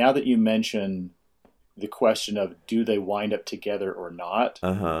 but now that you mention the question of do they wind up together or not,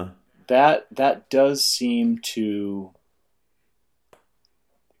 that does seem to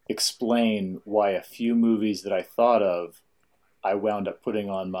explain why a few movies that I thought of, I wound up putting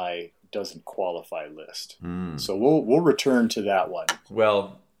on my doesn't qualify list. So we'll return to that one.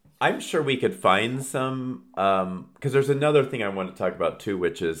 Well, I'm sure we could find some, because there's another thing I want to talk about too,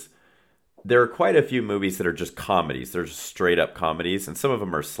 which is there are quite a few movies that are just comedies. They're just straight up comedies, and some of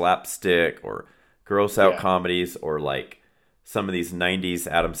them are slapstick or gross out comedies, or like some of these 90s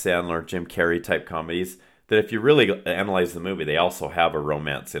Adam Sandler, Jim Carrey type comedies that if you really analyze the movie, they also have a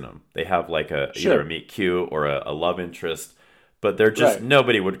romance in them. They have like either a meet cute or a love interest, but they're just,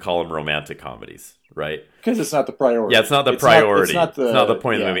 nobody would call them romantic comedies, right? Because it's not the priority. Yeah, it's not the priority. It's not the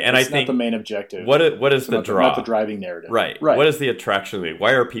point of the movie. And I think it's not the main objective. What is the draw? Not the driving narrative. Right. What is the attraction of the movie?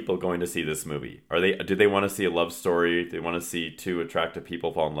 Why are people going to see this movie? Do they want to see a love story? Do they want to see two attractive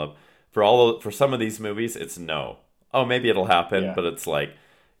people fall in love? For some of these movies, it's no. Oh, maybe it'll happen, but it's like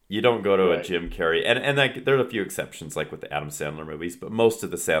you don't go to a Jim Carrey, and like, there are a few exceptions, like with the Adam Sandler movies, but most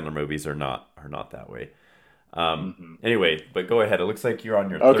of the Sandler movies are not that way. Anyway, but go ahead. It looks like you're on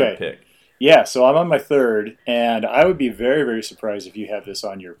your third pick. Yeah, so I'm on my third, and I would be very, very surprised if you have this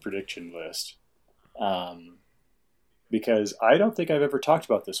on your prediction list, because I don't think I've ever talked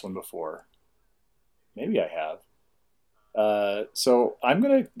about this one before. Maybe I have. So I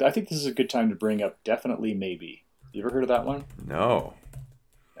think this is a good time to bring up Definitely Maybe. You ever heard of that one? No.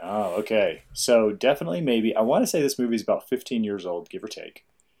 Oh, okay. So definitely, maybe I want to say this movie is about 15 years old, give or take.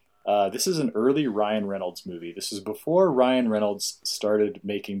 This is an early Ryan Reynolds movie. This is before Ryan Reynolds started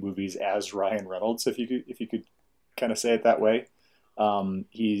making movies as Ryan Reynolds, if you could kind of say it that way.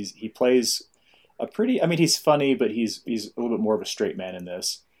 He plays a pretty. I mean, he's funny, but he's a little bit more of a straight man in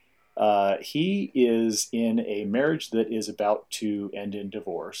this. He is in a marriage that is about to end in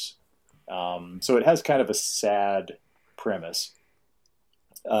divorce. So it has kind of a sad premise.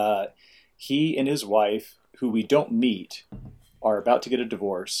 He and his wife, who we don't meet, are about to get a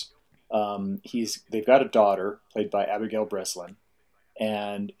divorce. They've got a daughter played by Abigail Breslin,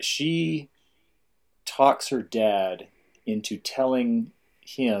 and she talks her dad into telling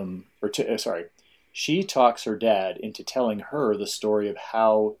him, she talks her dad into telling her the story of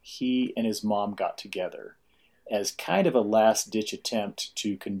how he and his mom got together as kind of a last ditch attempt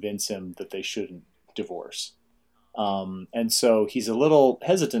to convince him that they shouldn't divorce. And so he's a little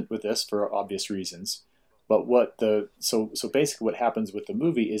hesitant with this for obvious reasons. But so basically what happens with the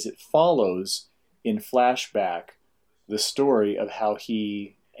movie is it follows in flashback the story of how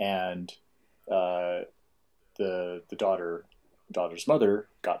he and the daughter's mother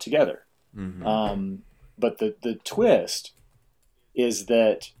got together. Mm-hmm. But the twist is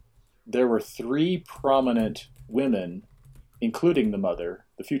that there were three prominent women, including the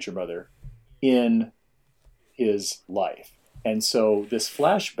future mother, in his life. And so this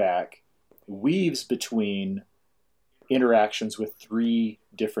flashback weaves between interactions with three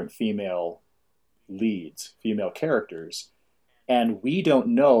different female characters, and we don't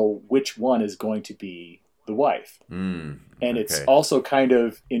know which one is going to be the wife. And it's also kind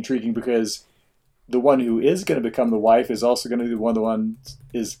of intriguing because the one who is going to become the wife is also going to be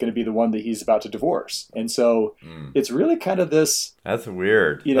the one that he's about to divorce. And so it's really kind of this. That's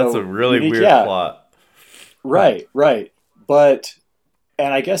weird. That's a really unique, weird plot. Right. But,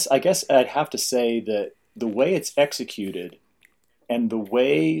 and I guess I'd have to say that the way it's executed and the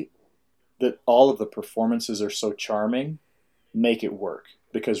way that all of the performances are so charming make it work,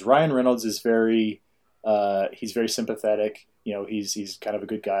 because Ryan Reynolds is he's very sympathetic. He's kind of a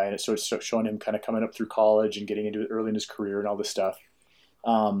good guy, and it's sort of showing him kind of coming up through college and getting into it early in his career and all this stuff.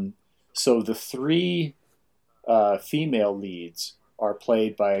 So the three female leads are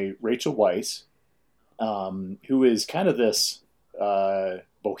played by Rachel Weisz, who is kind of this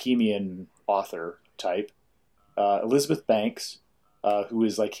bohemian author type. Elizabeth Banks, who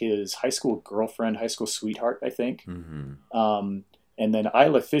is like his high school girlfriend, high school sweetheart, I think. Mm-hmm. And then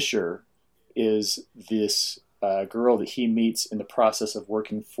Isla Fisher is this girl that he meets in the process of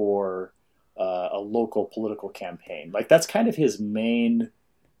working for a local political campaign. Like, that's kind of his main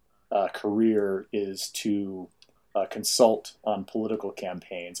career, is to consult on political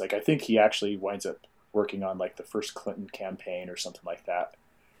campaigns. Like, I think he actually winds up working on like the first Clinton campaign or something like that.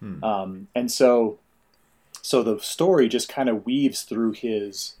 And so the story just kind of weaves through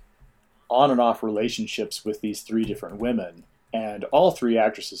his on and off relationships with these three different women, and all three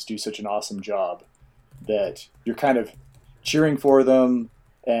actresses do such an awesome job that you're kind of cheering for them,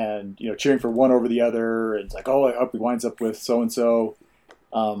 and cheering for one over the other, and it's like, oh, I hope he winds up with so and so.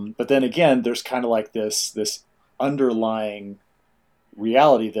 But then again, there's kind of like this underlying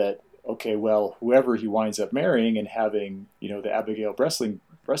reality that, okay, well, whoever he winds up marrying and having the Abigail Breslin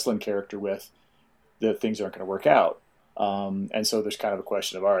character with, the things aren't going to work out. And so there's kind of a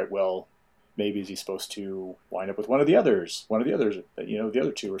question of, all right, well, maybe is he supposed to wind up with one of the others, the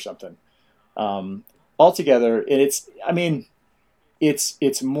other two or something. Altogether, and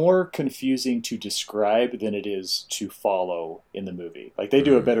it's more confusing to describe than it is to follow in the movie. Like, they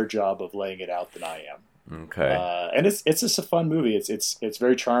do a better job of laying it out than I am. Okay. And it's just a fun movie. It's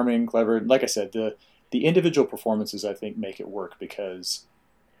very charming, clever. And like I said, the individual performances, I think, make it work, because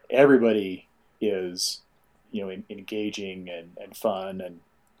everybody is engaging and fun.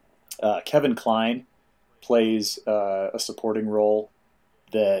 And Kevin Kline plays a supporting role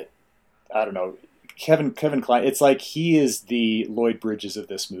that, I don't know, Kevin Kline, it's like he is the Lloyd Bridges of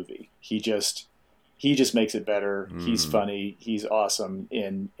this movie. He just makes it better. He's funny. He's awesome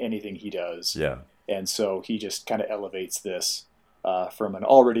in anything he does. Yeah. And so he just kind of elevates this from an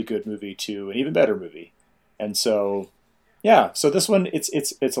already good movie to an even better movie. And so, yeah. So this one, it's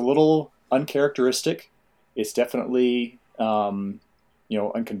a little uncharacteristic. It's definitely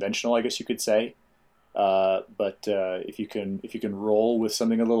unconventional, I guess you could say. But if you can roll with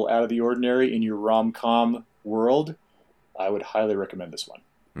something a little out of the ordinary in your rom-com world, I would highly recommend this one.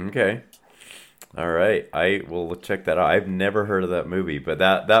 Okay. All right. I will check that out. I've never heard of that movie, but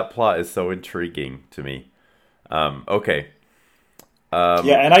that plot is so intriguing to me. Okay.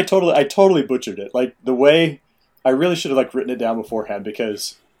 Yeah, and I totally butchered it. Like, the way I really should have written it down beforehand,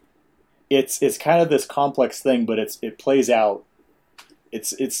 because it's kind of this complex thing, but it plays out.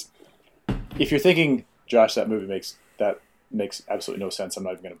 It's if you're thinking, Josh, that movie makes absolutely no sense. I'm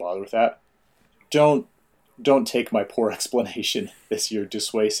not even going to bother with that. Don't take my poor explanation as your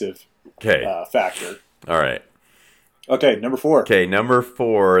dissuasive factor. All right. Okay, number 4. Okay, number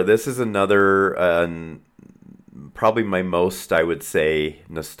 4. This is another probably my most, I would say,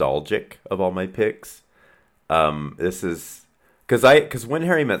 nostalgic of all my picks. This is because When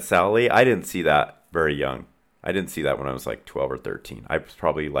Harry Met Sally, I didn't see that very young. I didn't see that when I was like 12 or 13. I was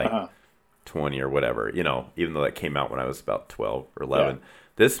probably like 20 or whatever, even though that came out when I was about 12 or 11. Yeah.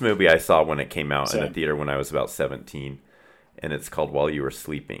 This movie I saw when it came out in a theater when I was about 17, and it's called While You Were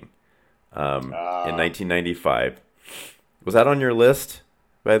Sleeping in 1995. Was that on your list,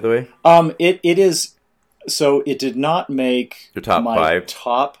 by the way? It is. So it did not make your top my 5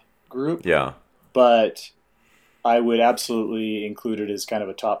 top group. Yeah, but I would absolutely include it as kind of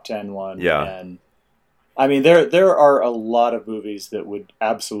a top 10 one. Yeah, and I mean there are a lot of movies that would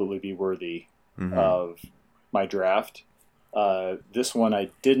absolutely be worthy of my draft. This one I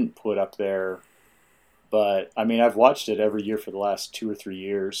didn't put up there, but I mean I've watched it every year for the last 2 or 3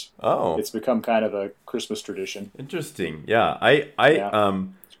 years. Oh, it's become kind of a Christmas tradition. Interesting. Yeah, it's a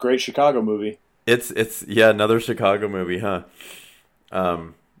great Chicago movie. It's another Chicago movie, huh?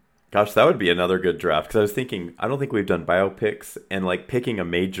 Gosh, that would be another good draft, because I was thinking, I don't think we've done biopics, and like picking a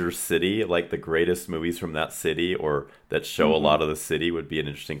major city, like the greatest movies from that city or that show a lot of the city would be an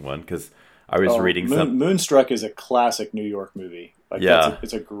interesting one, because I was reading Moonstruck is a classic New York movie. Like, yeah.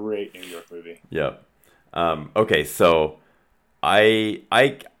 It's a great New York movie. Yeah. Okay, so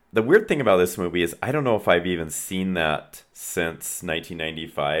the weird thing about this movie is I don't know if I've even seen that since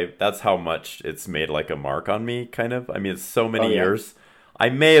 1995. That's how much it's made like a mark on me, kind of. I mean, it's so many years. I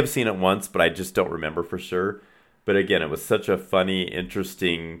may have seen it once, but I just don't remember for sure. But again, it was such a funny,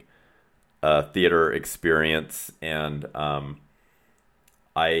 interesting theater experience, and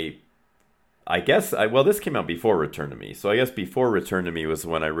I guess this came out before Return to Me. So I guess before Return to Me was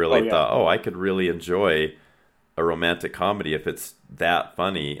when I really thought, I could really enjoy a romantic comedy if it's that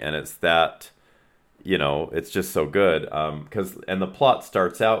funny and it's that, it's just so good. And the plot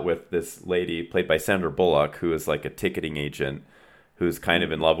starts out with this lady played by Sandra Bullock, who is like a ticketing agent, who's kind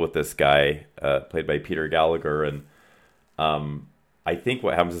of in love with this guy, played by Peter Gallagher, and I think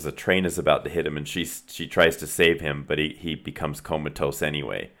what happens is a train is about to hit him, and she tries to save him, but he becomes comatose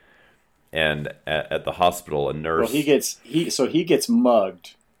anyway. And at the hospital, a nurse. Well, he gets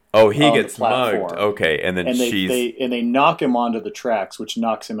mugged. Oh, he gets mugged. Okay, and then they knock him onto the tracks, which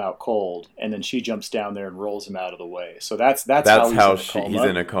knocks him out cold, and then she jumps down there and rolls him out of the way. So that's how he's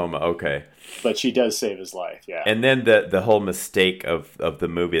in a coma. Okay, but she does save his life. Yeah, and then the whole mistake of the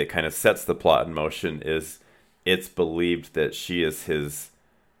movie that kind of sets the plot in motion is it's believed that she is his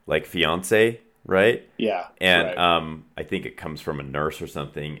like fiance, right? Yeah, and I think it comes from a nurse or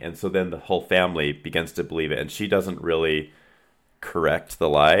something, and so then the whole family begins to believe it, and she doesn't really correct the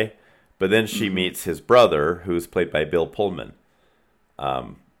lie, but then she meets his brother, who's played by Bill Pullman,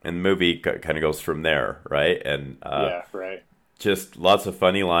 and the movie kind of goes from there, right? And just lots of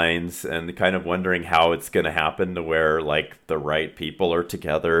funny lines, and kind of wondering how it's going to happen to where like the right people are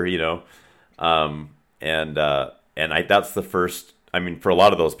together, that's the first. I mean, for a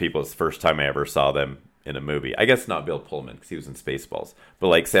lot of those people, it's the first time I ever saw them in a movie. I guess not Bill Pullman, because he was in Spaceballs, but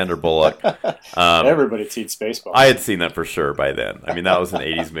like Sandra Bullock. Everybody'd seen Spaceballs. I had seen that for sure by then. I mean, that was an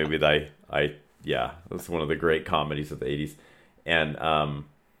 80s movie that it was one of the great comedies of the 80s. And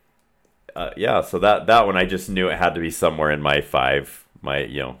so that one I just knew it had to be somewhere in my five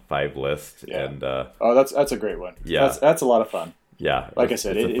list. Yeah. And that's a great one. Yeah. That's a lot of fun. Yeah. Like I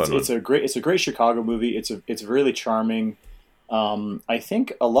said, it's a great Chicago movie. It's really charming. I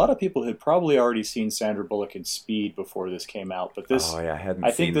think a lot of people had probably already seen Sandra Bullock in Speed before this came out, but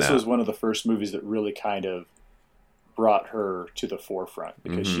I think this was one of the first movies that really kind of brought her to the forefront,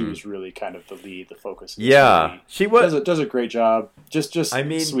 because she was really kind of the lead, the focus of this movie. She does a great job. Just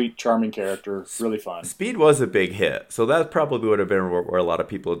sweet, charming character, really fun. Speed was a big hit, so that probably would have been where a lot of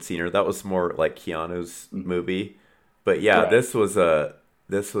people had seen her. That was more like Keanu's movie, but this was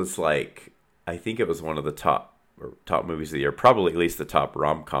like, I think it was one of the top movies of the year, probably at least the top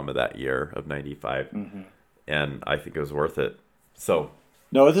rom-com of that year of 95, and I think it was worth it. So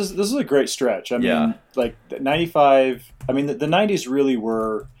no, this is a great stretch. I mean, like 95. I mean, the 90s really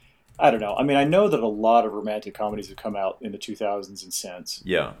were. I don't know. I mean, I know that a lot of romantic comedies have come out in the 2000s and since.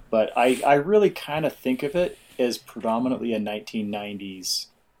 Yeah, but I really kind of think of it as predominantly a 1990s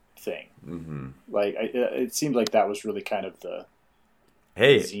thing. Like it seems like that was really kind of the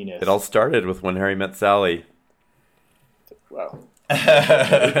zenith. It all started with When Harry Met Sally. Wow.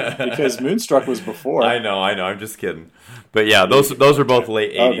 because Moonstruck was before. I know. I'm just kidding. But yeah, those are both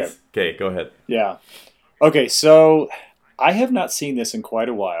late 80s. Okay, go ahead. Yeah. Okay, so I have not seen this in quite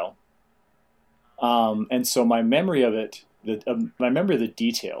a while. And so my memory of it, my memory of the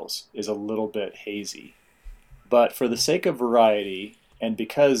details is a little bit hazy. But for the sake of variety, and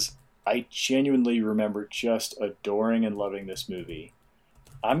because I genuinely remember just adoring and loving this movie,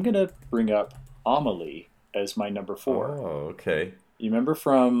 I'm going to bring up Amelie as my number 4. Oh, okay. You remember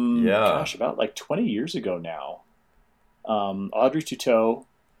from, about like 20 years ago now. Audrey Tautou.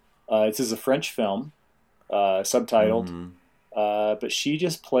 This is a French film, subtitled. But she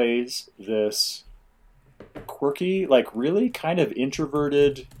just plays this quirky, like really kind of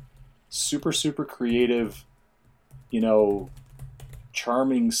introverted, super, super creative,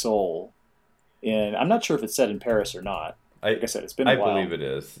 charming soul. And I'm not sure if it's set in Paris or not. Like I said, it's been a while. I believe it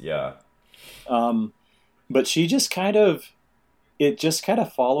is, yeah. But she just it just kind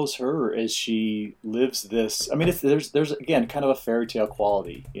of follows her as she lives this. I mean, there's again kind of a fairy tale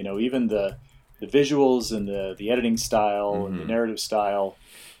quality, even the visuals and the editing style and the narrative style.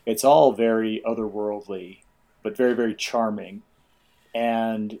 It's all very otherworldly, but very, very charming.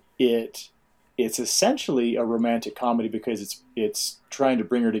 And it's essentially a romantic comedy because it's trying to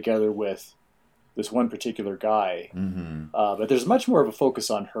bring her together with this one particular guy. But there's much more of a focus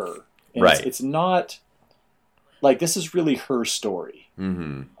on her. And right. It's not like this is really her story.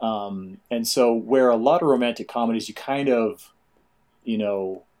 And so where a lot of romantic comedies, you kind of,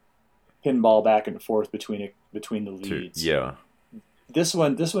 pinball back and forth between the leads. Yeah. This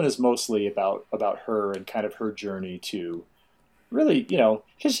one is mostly about her and kind of her journey to really,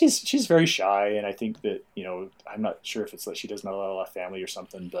 because she's very shy, and I think that I'm not sure if it's like she doesn't have a lot of family or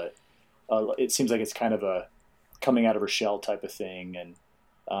something, but it seems like it's kind of a coming out of her shell type of thing.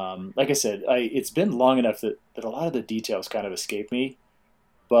 And like I said, it's been long enough that a lot of the details kind of escape me,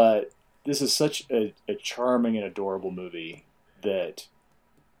 but this is such a charming and adorable movie that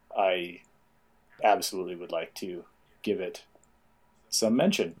I absolutely would like to give it some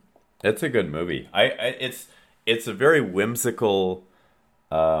mention. It's a good movie. It's a very whimsical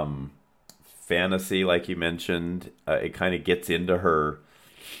fantasy, like you mentioned. It kind of gets into her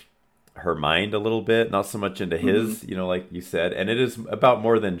mind a little bit, not so much into his, like you said. And it is about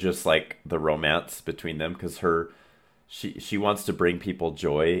more than just like the romance between them, because she wants to bring people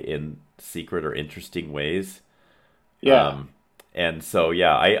joy in secret or interesting ways. Yeah. And so,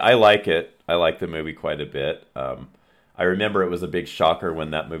 yeah, I like it. I like the movie quite a bit. I remember it was a big shocker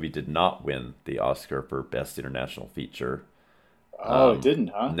when that movie did not win the Oscar for Best International Feature. Oh, it didn't,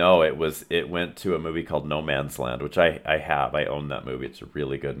 huh? No, it went to a movie called No Man's Land, which I own that movie. It's a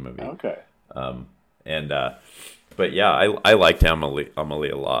really good movie. Okay. But yeah, I liked Amelie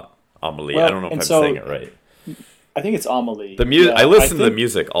a lot. Amelie, well, I don't know if I'm saying it right. I think it's Amelie. The music, I listen to the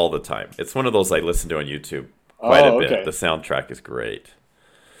music all the time. It's one of those I listen to on YouTube quite a bit. Okay. The soundtrack is great.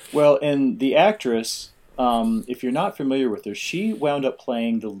 Well, and the actress, if you're not familiar with her, she wound up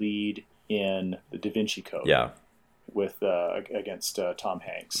playing the lead in The Da Vinci Code. Yeah. With against Tom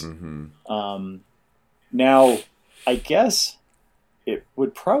Hanks. Now, I guess it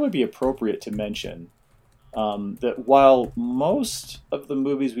would probably be appropriate to mention that while most of the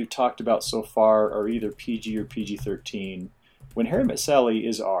movies we've talked about so far are either PG or PG-13, When Harry Met Sally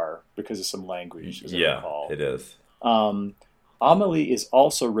is R because of some language, as I recall. Yeah, it is. Amelie is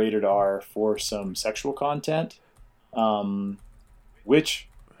also rated R for some sexual content, which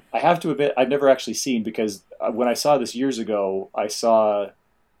I have to admit I've never actually seen, because when I saw this years ago, I saw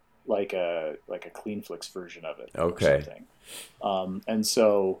like a Clean Flicks version of it. Okay. Or something. And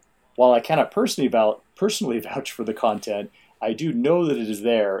so while I cannot personally vouch for the content, I do know that it is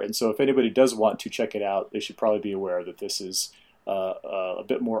there. And so if anybody does want to check it out, they should probably be aware that this is a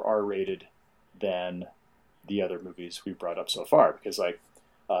bit more R-rated than the other movies we've brought up so far. Because like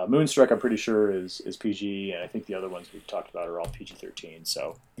Moonstruck, I'm pretty sure is PG, and I think the other ones we've talked about are all PG-13.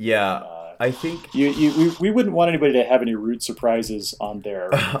 So yeah, I think we wouldn't want anybody to have any rude surprises on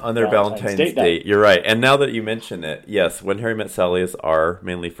their Valentine's date. You're right. And now that you mention it, yes, When Harry Met Sally is R,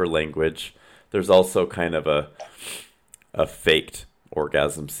 mainly for language. There's also kind of a faked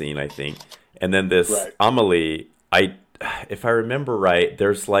orgasm scene, I think. And then this Amelie, if I remember right,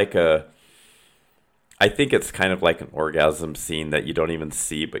 there's like I think it's kind of like an orgasm scene that you don't even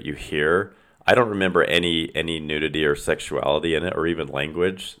see, but you hear. I don't remember any nudity or sexuality in it, or even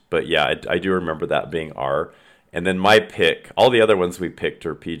language. But yeah, I do remember that being R. And then my pick, all the other ones we picked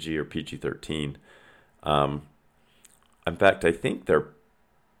are PG or PG-13. In fact, I think they're,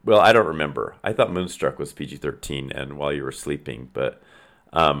 well, I don't remember. I thought Moonstruck was PG-13 and While You Were Sleeping. But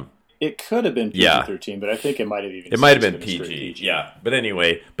It could have been PG-13, but I think it might have even. It might have been PG. Yeah, but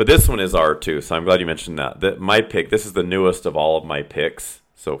anyway, this one is R2, so I'm glad you mentioned that. My pick. This is the newest of all of my picks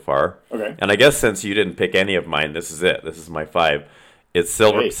so far. Okay. And I guess since you didn't pick any of mine, this is it. This is my 5. It's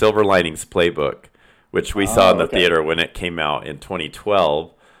Silver Linings Playbook, which we saw in the theater when it came out in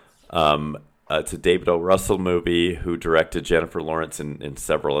 2012. It's a David O. Russell movie who directed Jennifer Lawrence in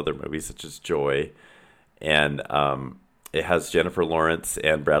several other movies, such as Joy. And it has Jennifer Lawrence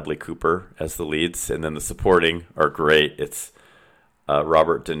and Bradley Cooper as the leads. And then the supporting are great. It's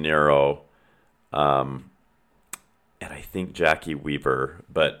Robert De Niro and I think Jackie Weaver,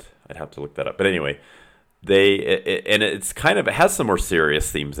 but I'd have to look that up. But anyway, it has some more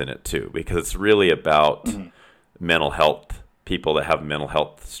serious themes in it too, because it's really about mental health, people that have mental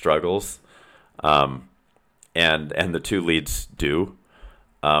health struggles. And the two leads do.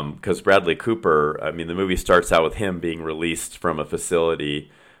 Because Bradley Cooper, I mean, the movie starts out with him being released from a facility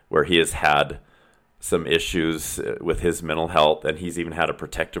where he has had some issues with his mental health, and he's even had a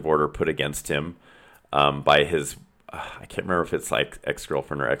protective order put against him by his, I can't remember if it's like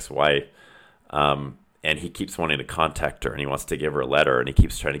ex-girlfriend or ex-wife, and he keeps wanting to contact her, and he wants to give her a letter, and he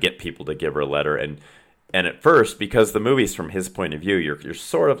keeps trying to get people to give her a letter, and at first, because the movie's from his point of view, you're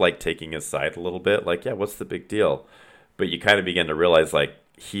sort of like taking his side a little bit, like, yeah, what's the big deal? But you kind of begin to realize, like,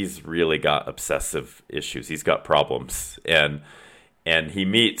 he's really got obsessive issues. He's got problems, and he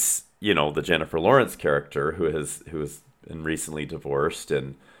meets, the Jennifer Lawrence character who has been recently divorced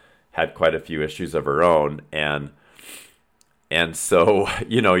and had quite a few issues of her own, and so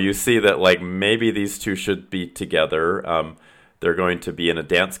you see that, like, maybe these two should be together. They're going to be in a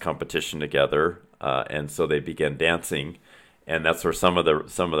dance competition together, and so they begin dancing, and that's where some of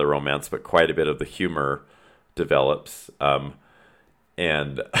the romance, but quite a bit of the humor develops.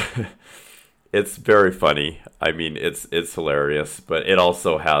 And it's very funny. I mean, it's hilarious, but it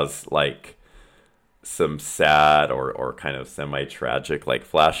also has like some sad or kind of semi-tragic like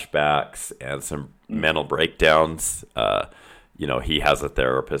flashbacks and some mental breakdowns. He has a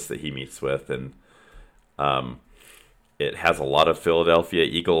therapist that he meets with, and it has a lot of Philadelphia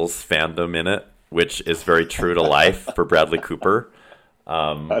Eagles fandom in it, which is very true to life for Bradley Cooper.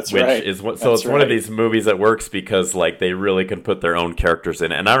 That's which right. Is it's one of these movies that works because like they really can put their own characters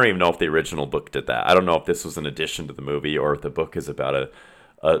in it. And I don't even know if the original book did that. I don't know if this was an addition to the movie or if the book is about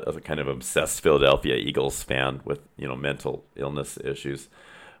a kind of obsessed Philadelphia Eagles fan with mental illness issues.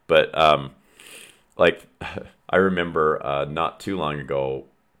 But like I remember not too long ago,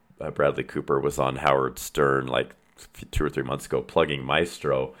 Bradley Cooper was on Howard Stern like 2 or 3 months ago plugging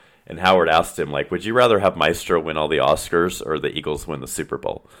Maestro. And Howard asked him, like, would you rather have Maestro win all the Oscars or the Eagles win the Super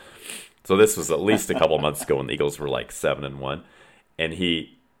Bowl? So this was at least a couple months ago when the Eagles were like 7-1. And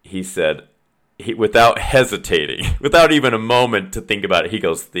he said, without hesitating, without even a moment to think about it, he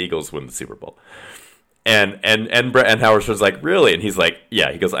goes, the Eagles win the Super Bowl. And Howard Stern's like, really? And he's like,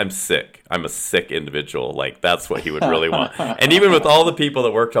 yeah. He goes, I'm sick. I'm a sick individual. Like, that's what he would really want. And even with all the people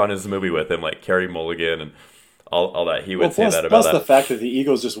that worked on his movie with him, like Carey Mulligan and all that, he would say that about that. Plus the fact that the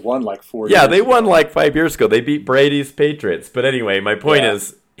Eagles just won like 4 years. Yeah, they won like 5 years ago. They beat Brady's Patriots. But anyway, my point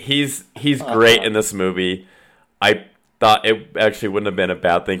is he's great in this movie. I thought it actually wouldn't have been a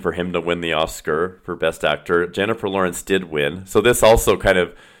bad thing for him to win the Oscar for Best Actor. Jennifer Lawrence did win. So this also kind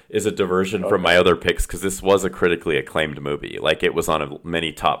of is a diversion from my other picks because this was a critically acclaimed movie. Like it was on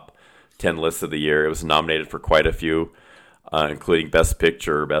many top 10 lists of the year. It was nominated for quite a few, including Best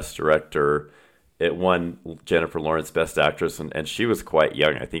Picture, Best Director. It won Jennifer Lawrence Best Actress, and she was quite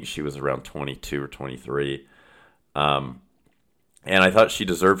young. I think she was around 22 or 23. And I thought she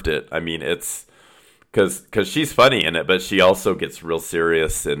deserved it. I mean, it's because she's funny in it, but she also gets real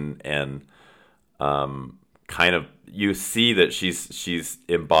serious and kind of you see that she's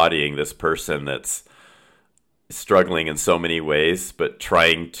embodying this person that's struggling in so many ways, but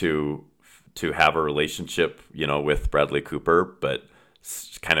trying to have a relationship, with Bradley Cooper, but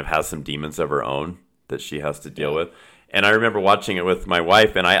kind of has some demons of her own that she has to deal with. And I remember watching it with my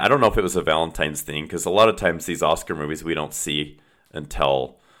wife, and I don't know if it was a Valentine's thing, because a lot of times these Oscar movies we don't see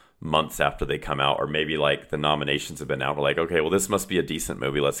until months after they come out, or maybe like the nominations have been out. We're like, okay, well, this must be a decent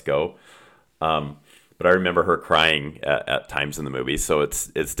movie. Let's go. But I remember her crying at times in the movie, so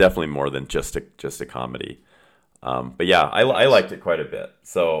it's definitely more than just a comedy. But yeah, I liked it quite a bit.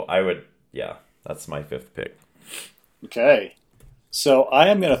 So that's my 5th pick. Okay. So I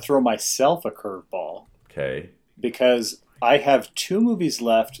am going to throw myself a curveball. Okay. Because I have 2 movies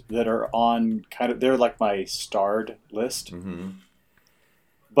left that are on they're like my starred list. Mm-hmm.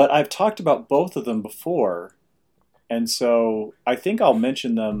 But I've talked about both of them before. And so I think I'll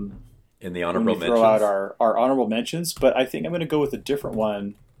mention them in the honorable mentions. Throw out our honorable mentions. But I think I'm going to go with a different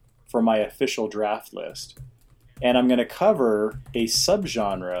one for my official draft list. And I'm going to cover a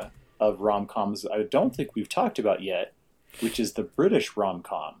subgenre of rom-coms I don't think we've talked about yet, which is the British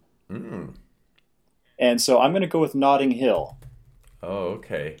rom-com. Mm. And so I'm going to go with Notting Hill. Oh,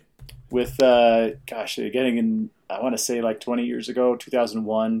 okay. With, getting in, I want to say like 20 years ago,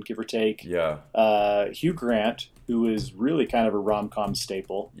 2001, give or take. Yeah. Hugh Grant, who is really kind of a rom-com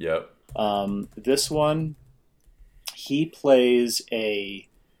staple. Yep. This one, he plays a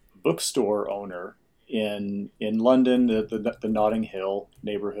bookstore owner in London, the Notting Hill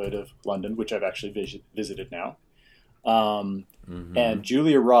neighborhood of London, which I've actually visited now. And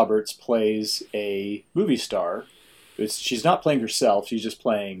Julia Roberts plays a movie star. She's not playing herself; she's just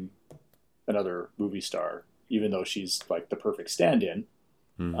playing another movie star, even though she's like the perfect stand-in.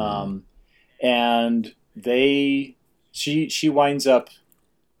 And she winds up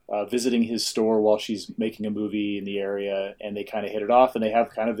visiting his store while she's making a movie in the area, and they kind of hit it off, and they have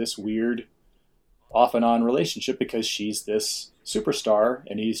kind of this weird off and on relationship because she's this superstar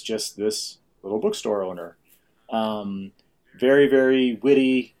and he's just this little bookstore owner. Very, very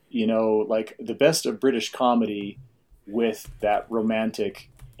witty, like the best of British comedy with that romantic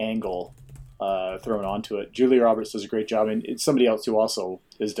angle thrown onto it. Julia Roberts does a great job, and it's somebody else who also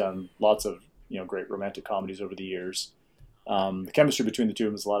has done lots of great romantic comedies over the years. The chemistry between the two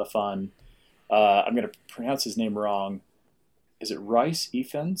of them is a lot of fun. I'm going to pronounce his name wrong. Is it Rhys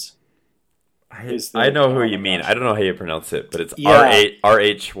Ifans? I know who you mean. I don't know how you pronounce it, but it's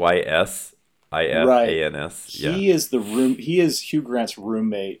RHYS IFANS. Yeah. He is Hugh Grant's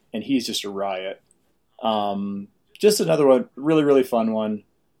roommate, and he's just a riot. Just another one, really, really fun one.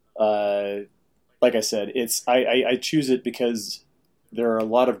 Like I said, I choose it because there are a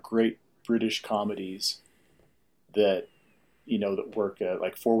lot of great British comedies that that work.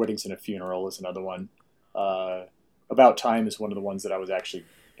 Like Four Weddings and a Funeral is another one. About Time is one of the ones that I was actually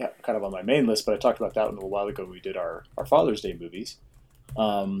kind of on my main list, but I talked about that one a little while ago when we did our Father's Day movies.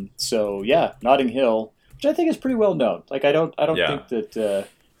 So yeah, Notting Hill, which I think is pretty well known. Like I don't think that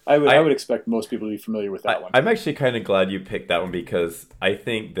I would expect most people to be familiar with that one. I'm actually kind of glad you picked that one because I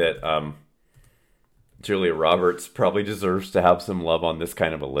think that Julia Roberts probably deserves to have some love on this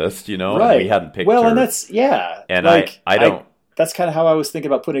kind of a list, Right. And we hadn't picked her. And that's and like, I don't. That's kind of how I was thinking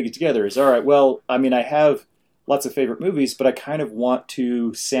about putting it together. Is all right. Well, I mean, I have lots of favorite movies, but I kind of want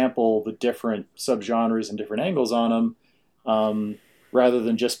to sample the different subgenres and different angles on them, rather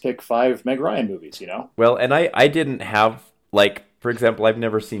than just pick 5 Meg Ryan movies, Well, and I didn't have, like, for example, I've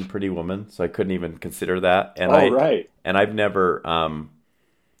never seen Pretty Woman, so I couldn't even consider that. And right. And I've never,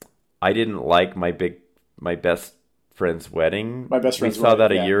 I didn't like my best friend's wedding. My best friend's wedding. We saw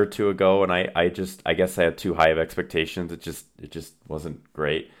that a year or two ago, and I guess I had too high of expectations. It just wasn't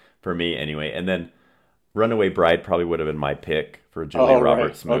great for me anyway. And then Runaway Bride probably would have been my pick for a Julia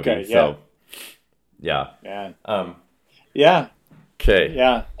Roberts movie. Okay, yeah. So, yeah. Man. Yeah. Okay.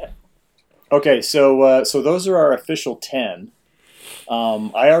 Yeah. Okay, so those are our official 10.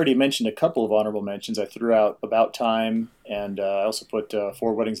 I already mentioned a couple of honorable mentions. I threw out About Time, and I also put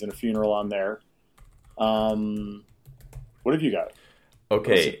Four Weddings and a Funeral on there. What have you got?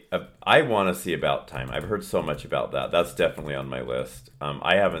 Okay, I want to see About Time. I've heard so much about that. That's definitely on my list.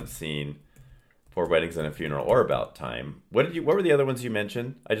 I haven't seen Four Weddings and a Funeral or About Time. What were the other ones you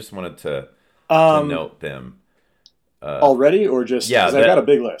mentioned? I just wanted to note them. Already, or just because I got a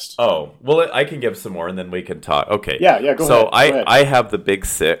big list. Oh, well, I can give some more, and then we can talk. Okay. Yeah, go ahead. So I have The Big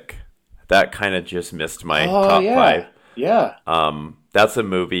Sick. That kind of just missed my top 5. Yeah. That's a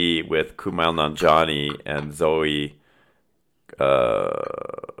movie with Kumail Nanjiani and Zoe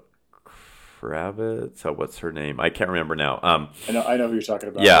Kravitz. Oh, what's her name? I can't remember now. I know who you're talking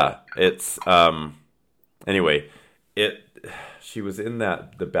about. Yeah, it's anyway. She was in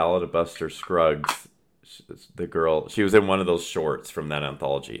The Ballad of Buster Scruggs. The girl, she was in one of those shorts from that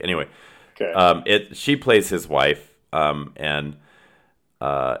anthology. Anyway, okay. She plays his wife, and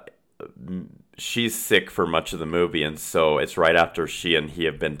she's sick for much of the movie, and so it's right after she and he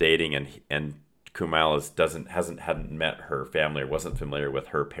have been dating, and Kumail hadn't met her family or wasn't familiar with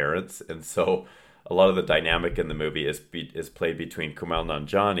her parents, and so a lot of the dynamic in the movie is played between Kumail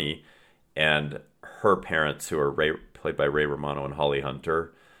Nanjiani and her parents, who are played by Ray Romano and Holly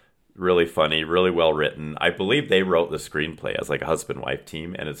Hunter. Really funny, really well written. I believe they wrote the screenplay as like a husband-wife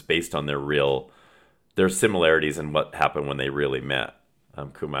team, and it's based on their similarities in what happened when they really met,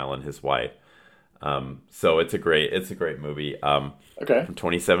 Kumail and his wife. So it's a great movie. From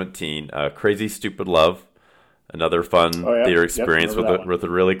 2017, Crazy Stupid Love, another fun theater experience with a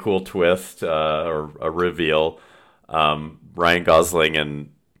really cool twist or a reveal. Ryan Gosling and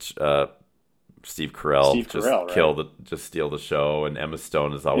Steve Carell just steal the show, and Emma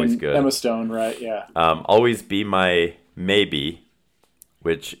Stone is always good. Emma Stone, right? Yeah. Always Be My Maybe,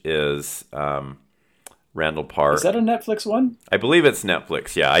 which is Randall Park. Is that a Netflix one? I believe it's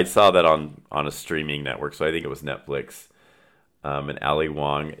Netflix. Yeah, I saw that on a streaming network, so I think it was Netflix. And Ali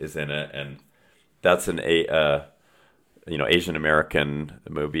Wong is in it, and that's an Asian American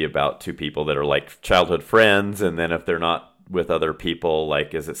movie about two people that are like childhood friends, and then if they're not with other people,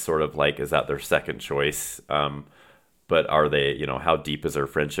 like, is it sort of like, is that their second choice? But are they, how deep is their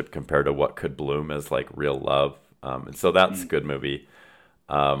friendship compared to what could bloom as like real love? And so that's a good movie.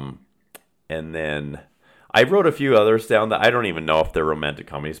 And then I wrote a few others down that I don't even know if they're romantic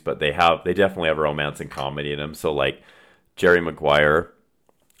comedies, but they definitely have romance and comedy in them. So like Jerry Maguire,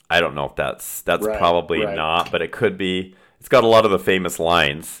 I don't know if that's probably not, but it could be. It's got a lot of the famous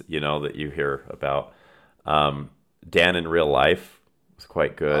lines, that you hear about. Dan in Real Life was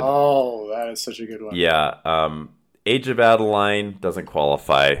quite good. Oh, that is such a good one. Yeah. Age of Adeline doesn't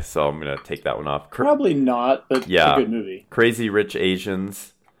qualify, so I'm going to take that one off. Probably not, but yeah. A good movie. Crazy Rich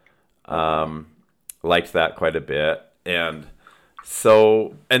Asians. Liked that quite a bit. And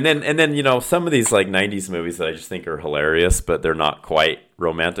so, and then, some of these like 90s movies that I just think are hilarious, but they're not quite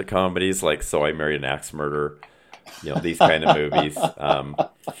romantic comedies, like So I Married an Axe Murderer, these kind of movies.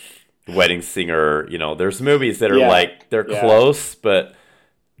 Wedding Singer, there's movies that are like, they're close, but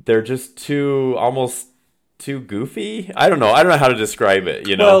they're just almost too goofy. I don't know how to describe it,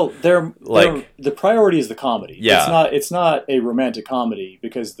 Well, they're the priority is the comedy. Yeah. It's not a romantic comedy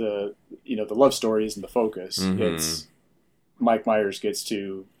because the love story isn't the focus. Mm-hmm. It's Mike Myers gets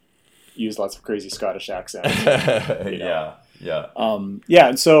to use lots of crazy Scottish accents. Yeah.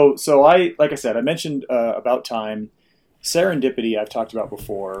 And so I, like I said, I mentioned About Time. Serendipity I've talked about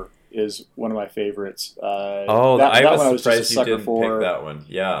before is one of my favorites. I was surprised you didn't pick that one.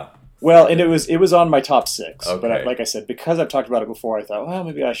 Yeah. Well, and it was on my top 6. Okay. But like I said, because I've talked about it before, I thought, well,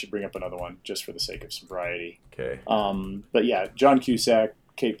 maybe I should bring up another one just for the sake of some variety. Okay. But yeah, John Cusack,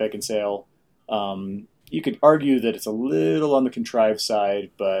 Kate Beckinsale. You could argue that it's a little on the contrived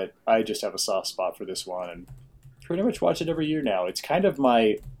side, but I just have a soft spot for this one and pretty much watch it every year now. It's kind of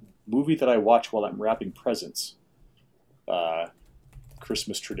my movie that I watch while I'm wrapping presents.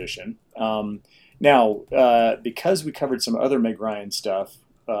 Christmas tradition. Now, because we covered some other Meg Ryan stuff,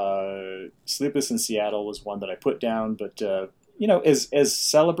 Sleepless in Seattle was one that I put down, but as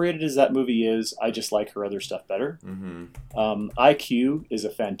celebrated as that movie is, I just like her other stuff better. Mm-hmm. IQ is a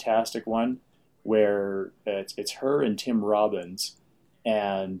fantastic one where it's her and Tim Robbins,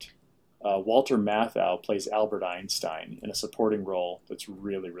 and Walter Matthau plays Albert Einstein in a supporting role that's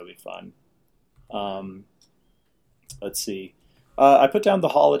really, really fun. Let's see. I put down The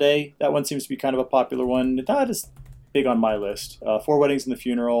Holiday. That one seems to be kind of a popular one. Not as big on my list. Four Weddings and the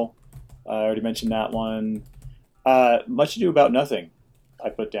Funeral. I already mentioned that one. Much Ado About Nothing. I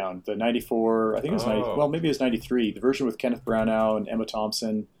put down the 94. I think it was 90. Well, maybe it was 93. The version with Kenneth Branagh and Emma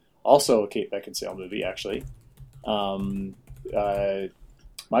Thompson. Also a Kate Beckinsale movie, actually.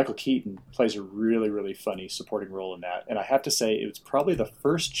 Michael Keaton plays a really, really funny supporting role in that. And I have to say, it was probably the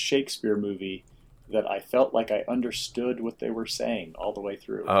first Shakespeare movie that I felt like I understood what they were saying all the way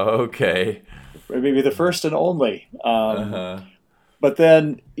through. Okay. Maybe the first and only. But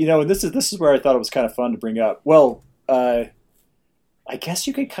then, and this is where I thought it was kind of fun to bring up. Well, I guess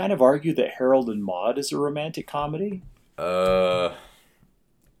you could kind of argue that Harold and Maude is a romantic comedy. I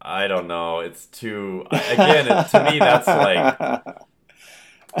don't know. It's too... Again, to me, that's like...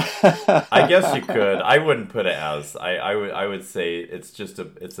 I guess you could. I wouldn't put it as. I would say it's just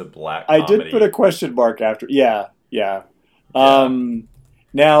it's a black comedy. I did put a question mark after. Yeah.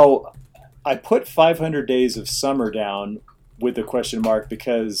 Now, I put 500 Days of Summer down with a question mark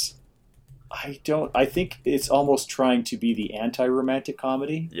because I think it's almost trying to be the anti-romantic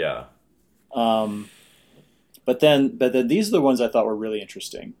comedy. Yeah. But then these are the ones I thought were really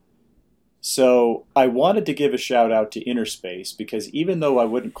interesting. So I wanted to give a shout out to Inner Space because even though I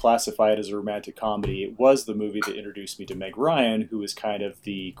wouldn't classify it as a romantic comedy, it was the movie that introduced me to Meg Ryan, who is kind of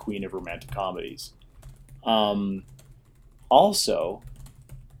the queen of romantic comedies. Also,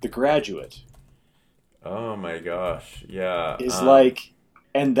 The Graduate. Oh my gosh, yeah. Is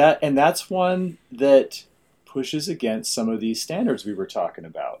and that's one that pushes against some of these standards we were talking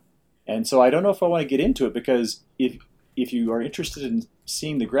about. And so I don't know if I want to get into it because if you are interested in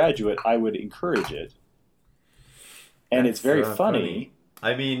seeing The Graduate, I would encourage it. And it's very funny.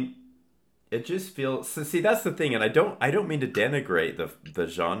 I mean, it just feels... So see, that's the thing, and I don't mean to denigrate the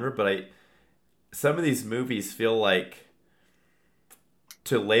genre, but some of these movies feel like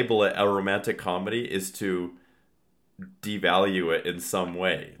to label it a romantic comedy is to devalue it in some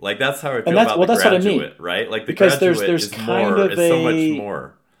way. Like that's how I And feel that's about well, The that's what I Graduate, mean. right? Like The Because Graduate there's is kind more, of it's so much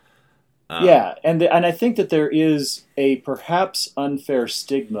more. yeah, and I think that there is a perhaps unfair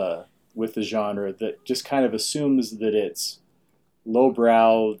stigma with the genre that just kind of assumes that it's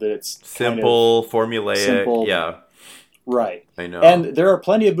lowbrow, that it's Simple, kind of formulaic, simple, yeah. right? I know. And there are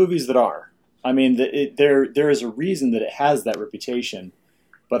plenty of movies that are. I mean, there is a reason that it has that reputation,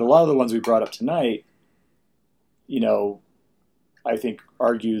 but a lot of the ones we brought up tonight, I think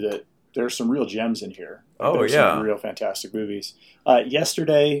argue that there's some real gems in here. Like, there's some real fantastic movies.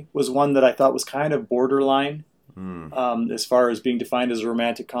 Yesterday was one that I thought was kind of borderline as far as being defined as a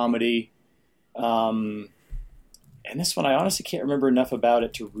romantic comedy. And this one, I honestly can't remember enough about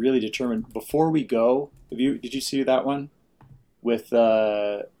it to really determine. Before we go, did you see that one with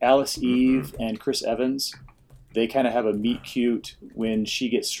Alice Eve and Chris Evans? They kind of have a meet cute when she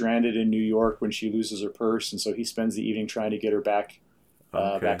gets stranded in New York when she loses her purse, and so he spends the evening trying to get her back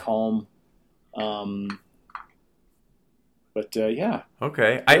home. Yeah.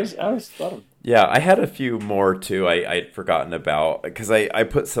 Okay. I always thought of. Yeah, I had a few more too. I'd forgotten about because I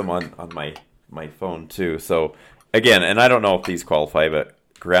put some on my phone too. So again, and I don't know if these qualify, but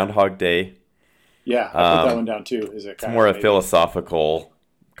Groundhog Day. Yeah, I put that one down too. It's more a philosophical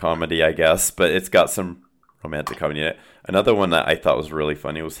comedy, I guess, but it's got some romantic comedy in it. Another one that I thought was really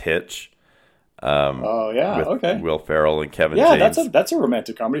funny was Hitch. With Will Ferrell and Kevin James. Yeah, that's a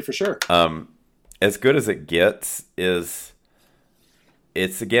romantic comedy for sure. As good as it gets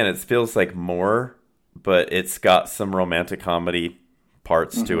it feels like more, but it's got some romantic comedy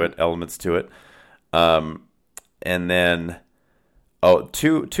parts to it, elements to it. And then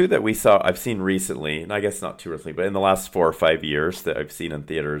two that I've seen recently, and I guess not too recently, but in the last 4 or 5 years that I've seen in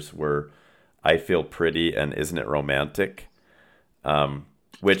theaters were I Feel Pretty and Isn't It Romantic?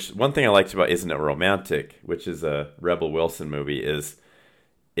 Which one thing I liked about Isn't It Romantic, which is a Rebel Wilson movie, is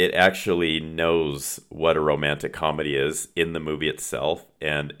it actually knows what a romantic comedy is in the movie itself,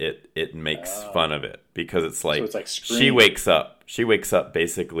 and it makes fun of it because it's like she wakes up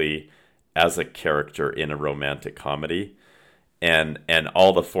basically as a character in a romantic comedy, and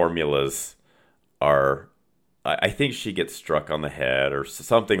all the formulas are. I think she gets struck on the head or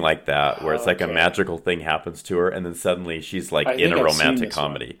something like that, where it's like a magical thing happens to her, and then suddenly she's like in a romantic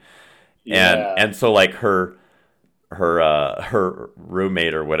comedy, and so like her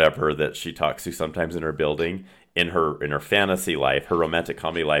roommate or whatever that she talks to sometimes in her building, in her fantasy life, her romantic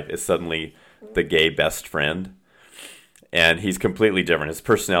comedy life, is suddenly the gay best friend, and he's completely different. His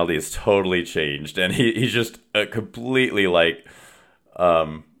personality is totally changed, and he's just a completely like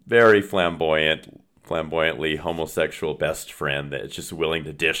very flamboyantly homosexual best friend that is just willing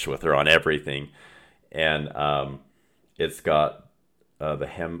to dish with her on everything. And it's got I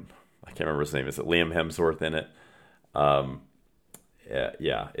can't remember his name. Is it Liam Hemsworth in it?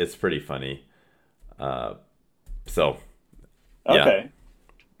 Yeah, it's pretty funny. Okay.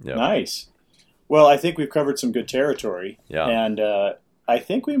 Yep. Nice. Well, I think we've covered some good territory. Yeah. And I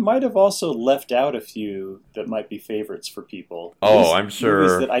think we might have also left out a few that might be favorites for people. I'm sure.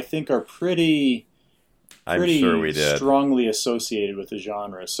 Movies that I think are pretty sure we did. Strongly associated with the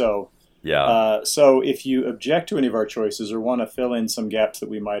genre. So, yeah. So if you object to any of our choices or want to fill in some gaps that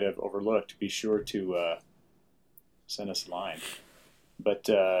we might have overlooked, be sure to send us a line. But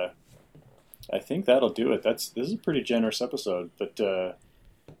I think that'll do it. This is a pretty generous episode. But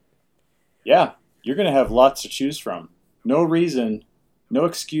yeah, you're going to have lots to choose from. No reason, no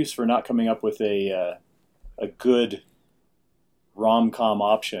excuse for not coming up with a good rom-com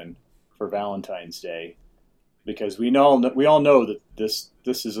option for Valentine's Day, because we all know that this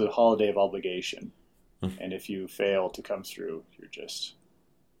is a holiday of obligation, and if you fail to come through, you're just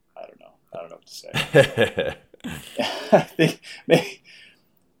I don't know what to say.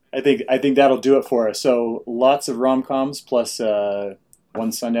 I think that'll do it for us. So lots of rom-coms plus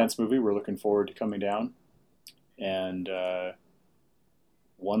one Sundance movie we're looking forward to coming down, and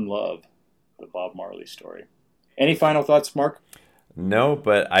One Love, the Bob Marley story. Any final thoughts, Mark? No,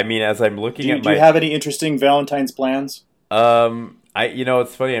 but I mean, as I'm looking at do you have any interesting Valentine's plans?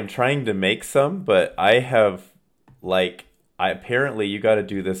 It's funny. I'm trying to make some, but I have apparently you got to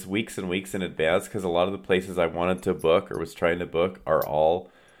do this weeks and weeks in advance because a lot of the places I wanted to book or was trying to book are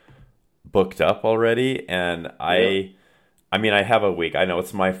all booked up already, and I mean, I have a week. I know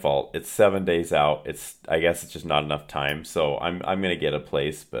it's my fault. It's 7 days out. I guess it's just not enough time. So I'm gonna get a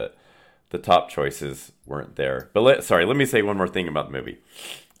place, but the top choices weren't there. But let me say one more thing about the movie.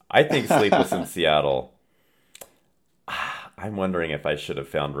 I think Sleepless in Seattle. I'm wondering if I should have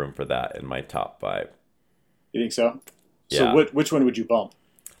found room for that in my top 5. You think so? Yeah. So which one would you bump?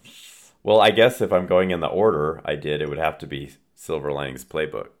 Well, I guess if I'm going in the order it would have to be Silver Linings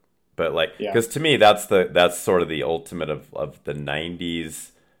Playbook. But like, because to me, that's sort of the ultimate of the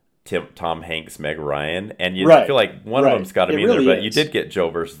 '90s. Tom Hanks, Meg Ryan, and you feel like one of them's got to be in there. But you did get Joe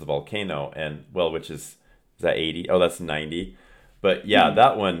versus the Volcano, and which is that 80? Oh, that's 90. But yeah,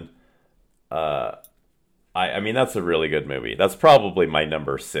 that one. I mean, that's a really good movie. That's probably my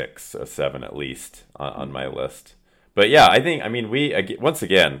number 6 or 7 at least on my list. But yeah, I mean, once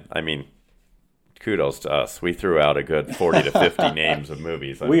again, I mean, kudos to us. We threw out a good 40 to 50 names of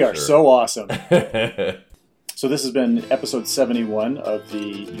movies. We are so awesome. So this has been episode 71 of the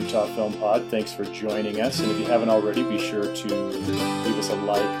Utah Film Pod. Thanks for joining us. And if you haven't already, be sure to leave us a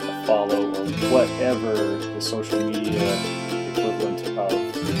like, a follow, or whatever the social media equivalent of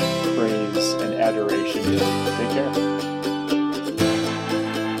praise and adoration is. Take care.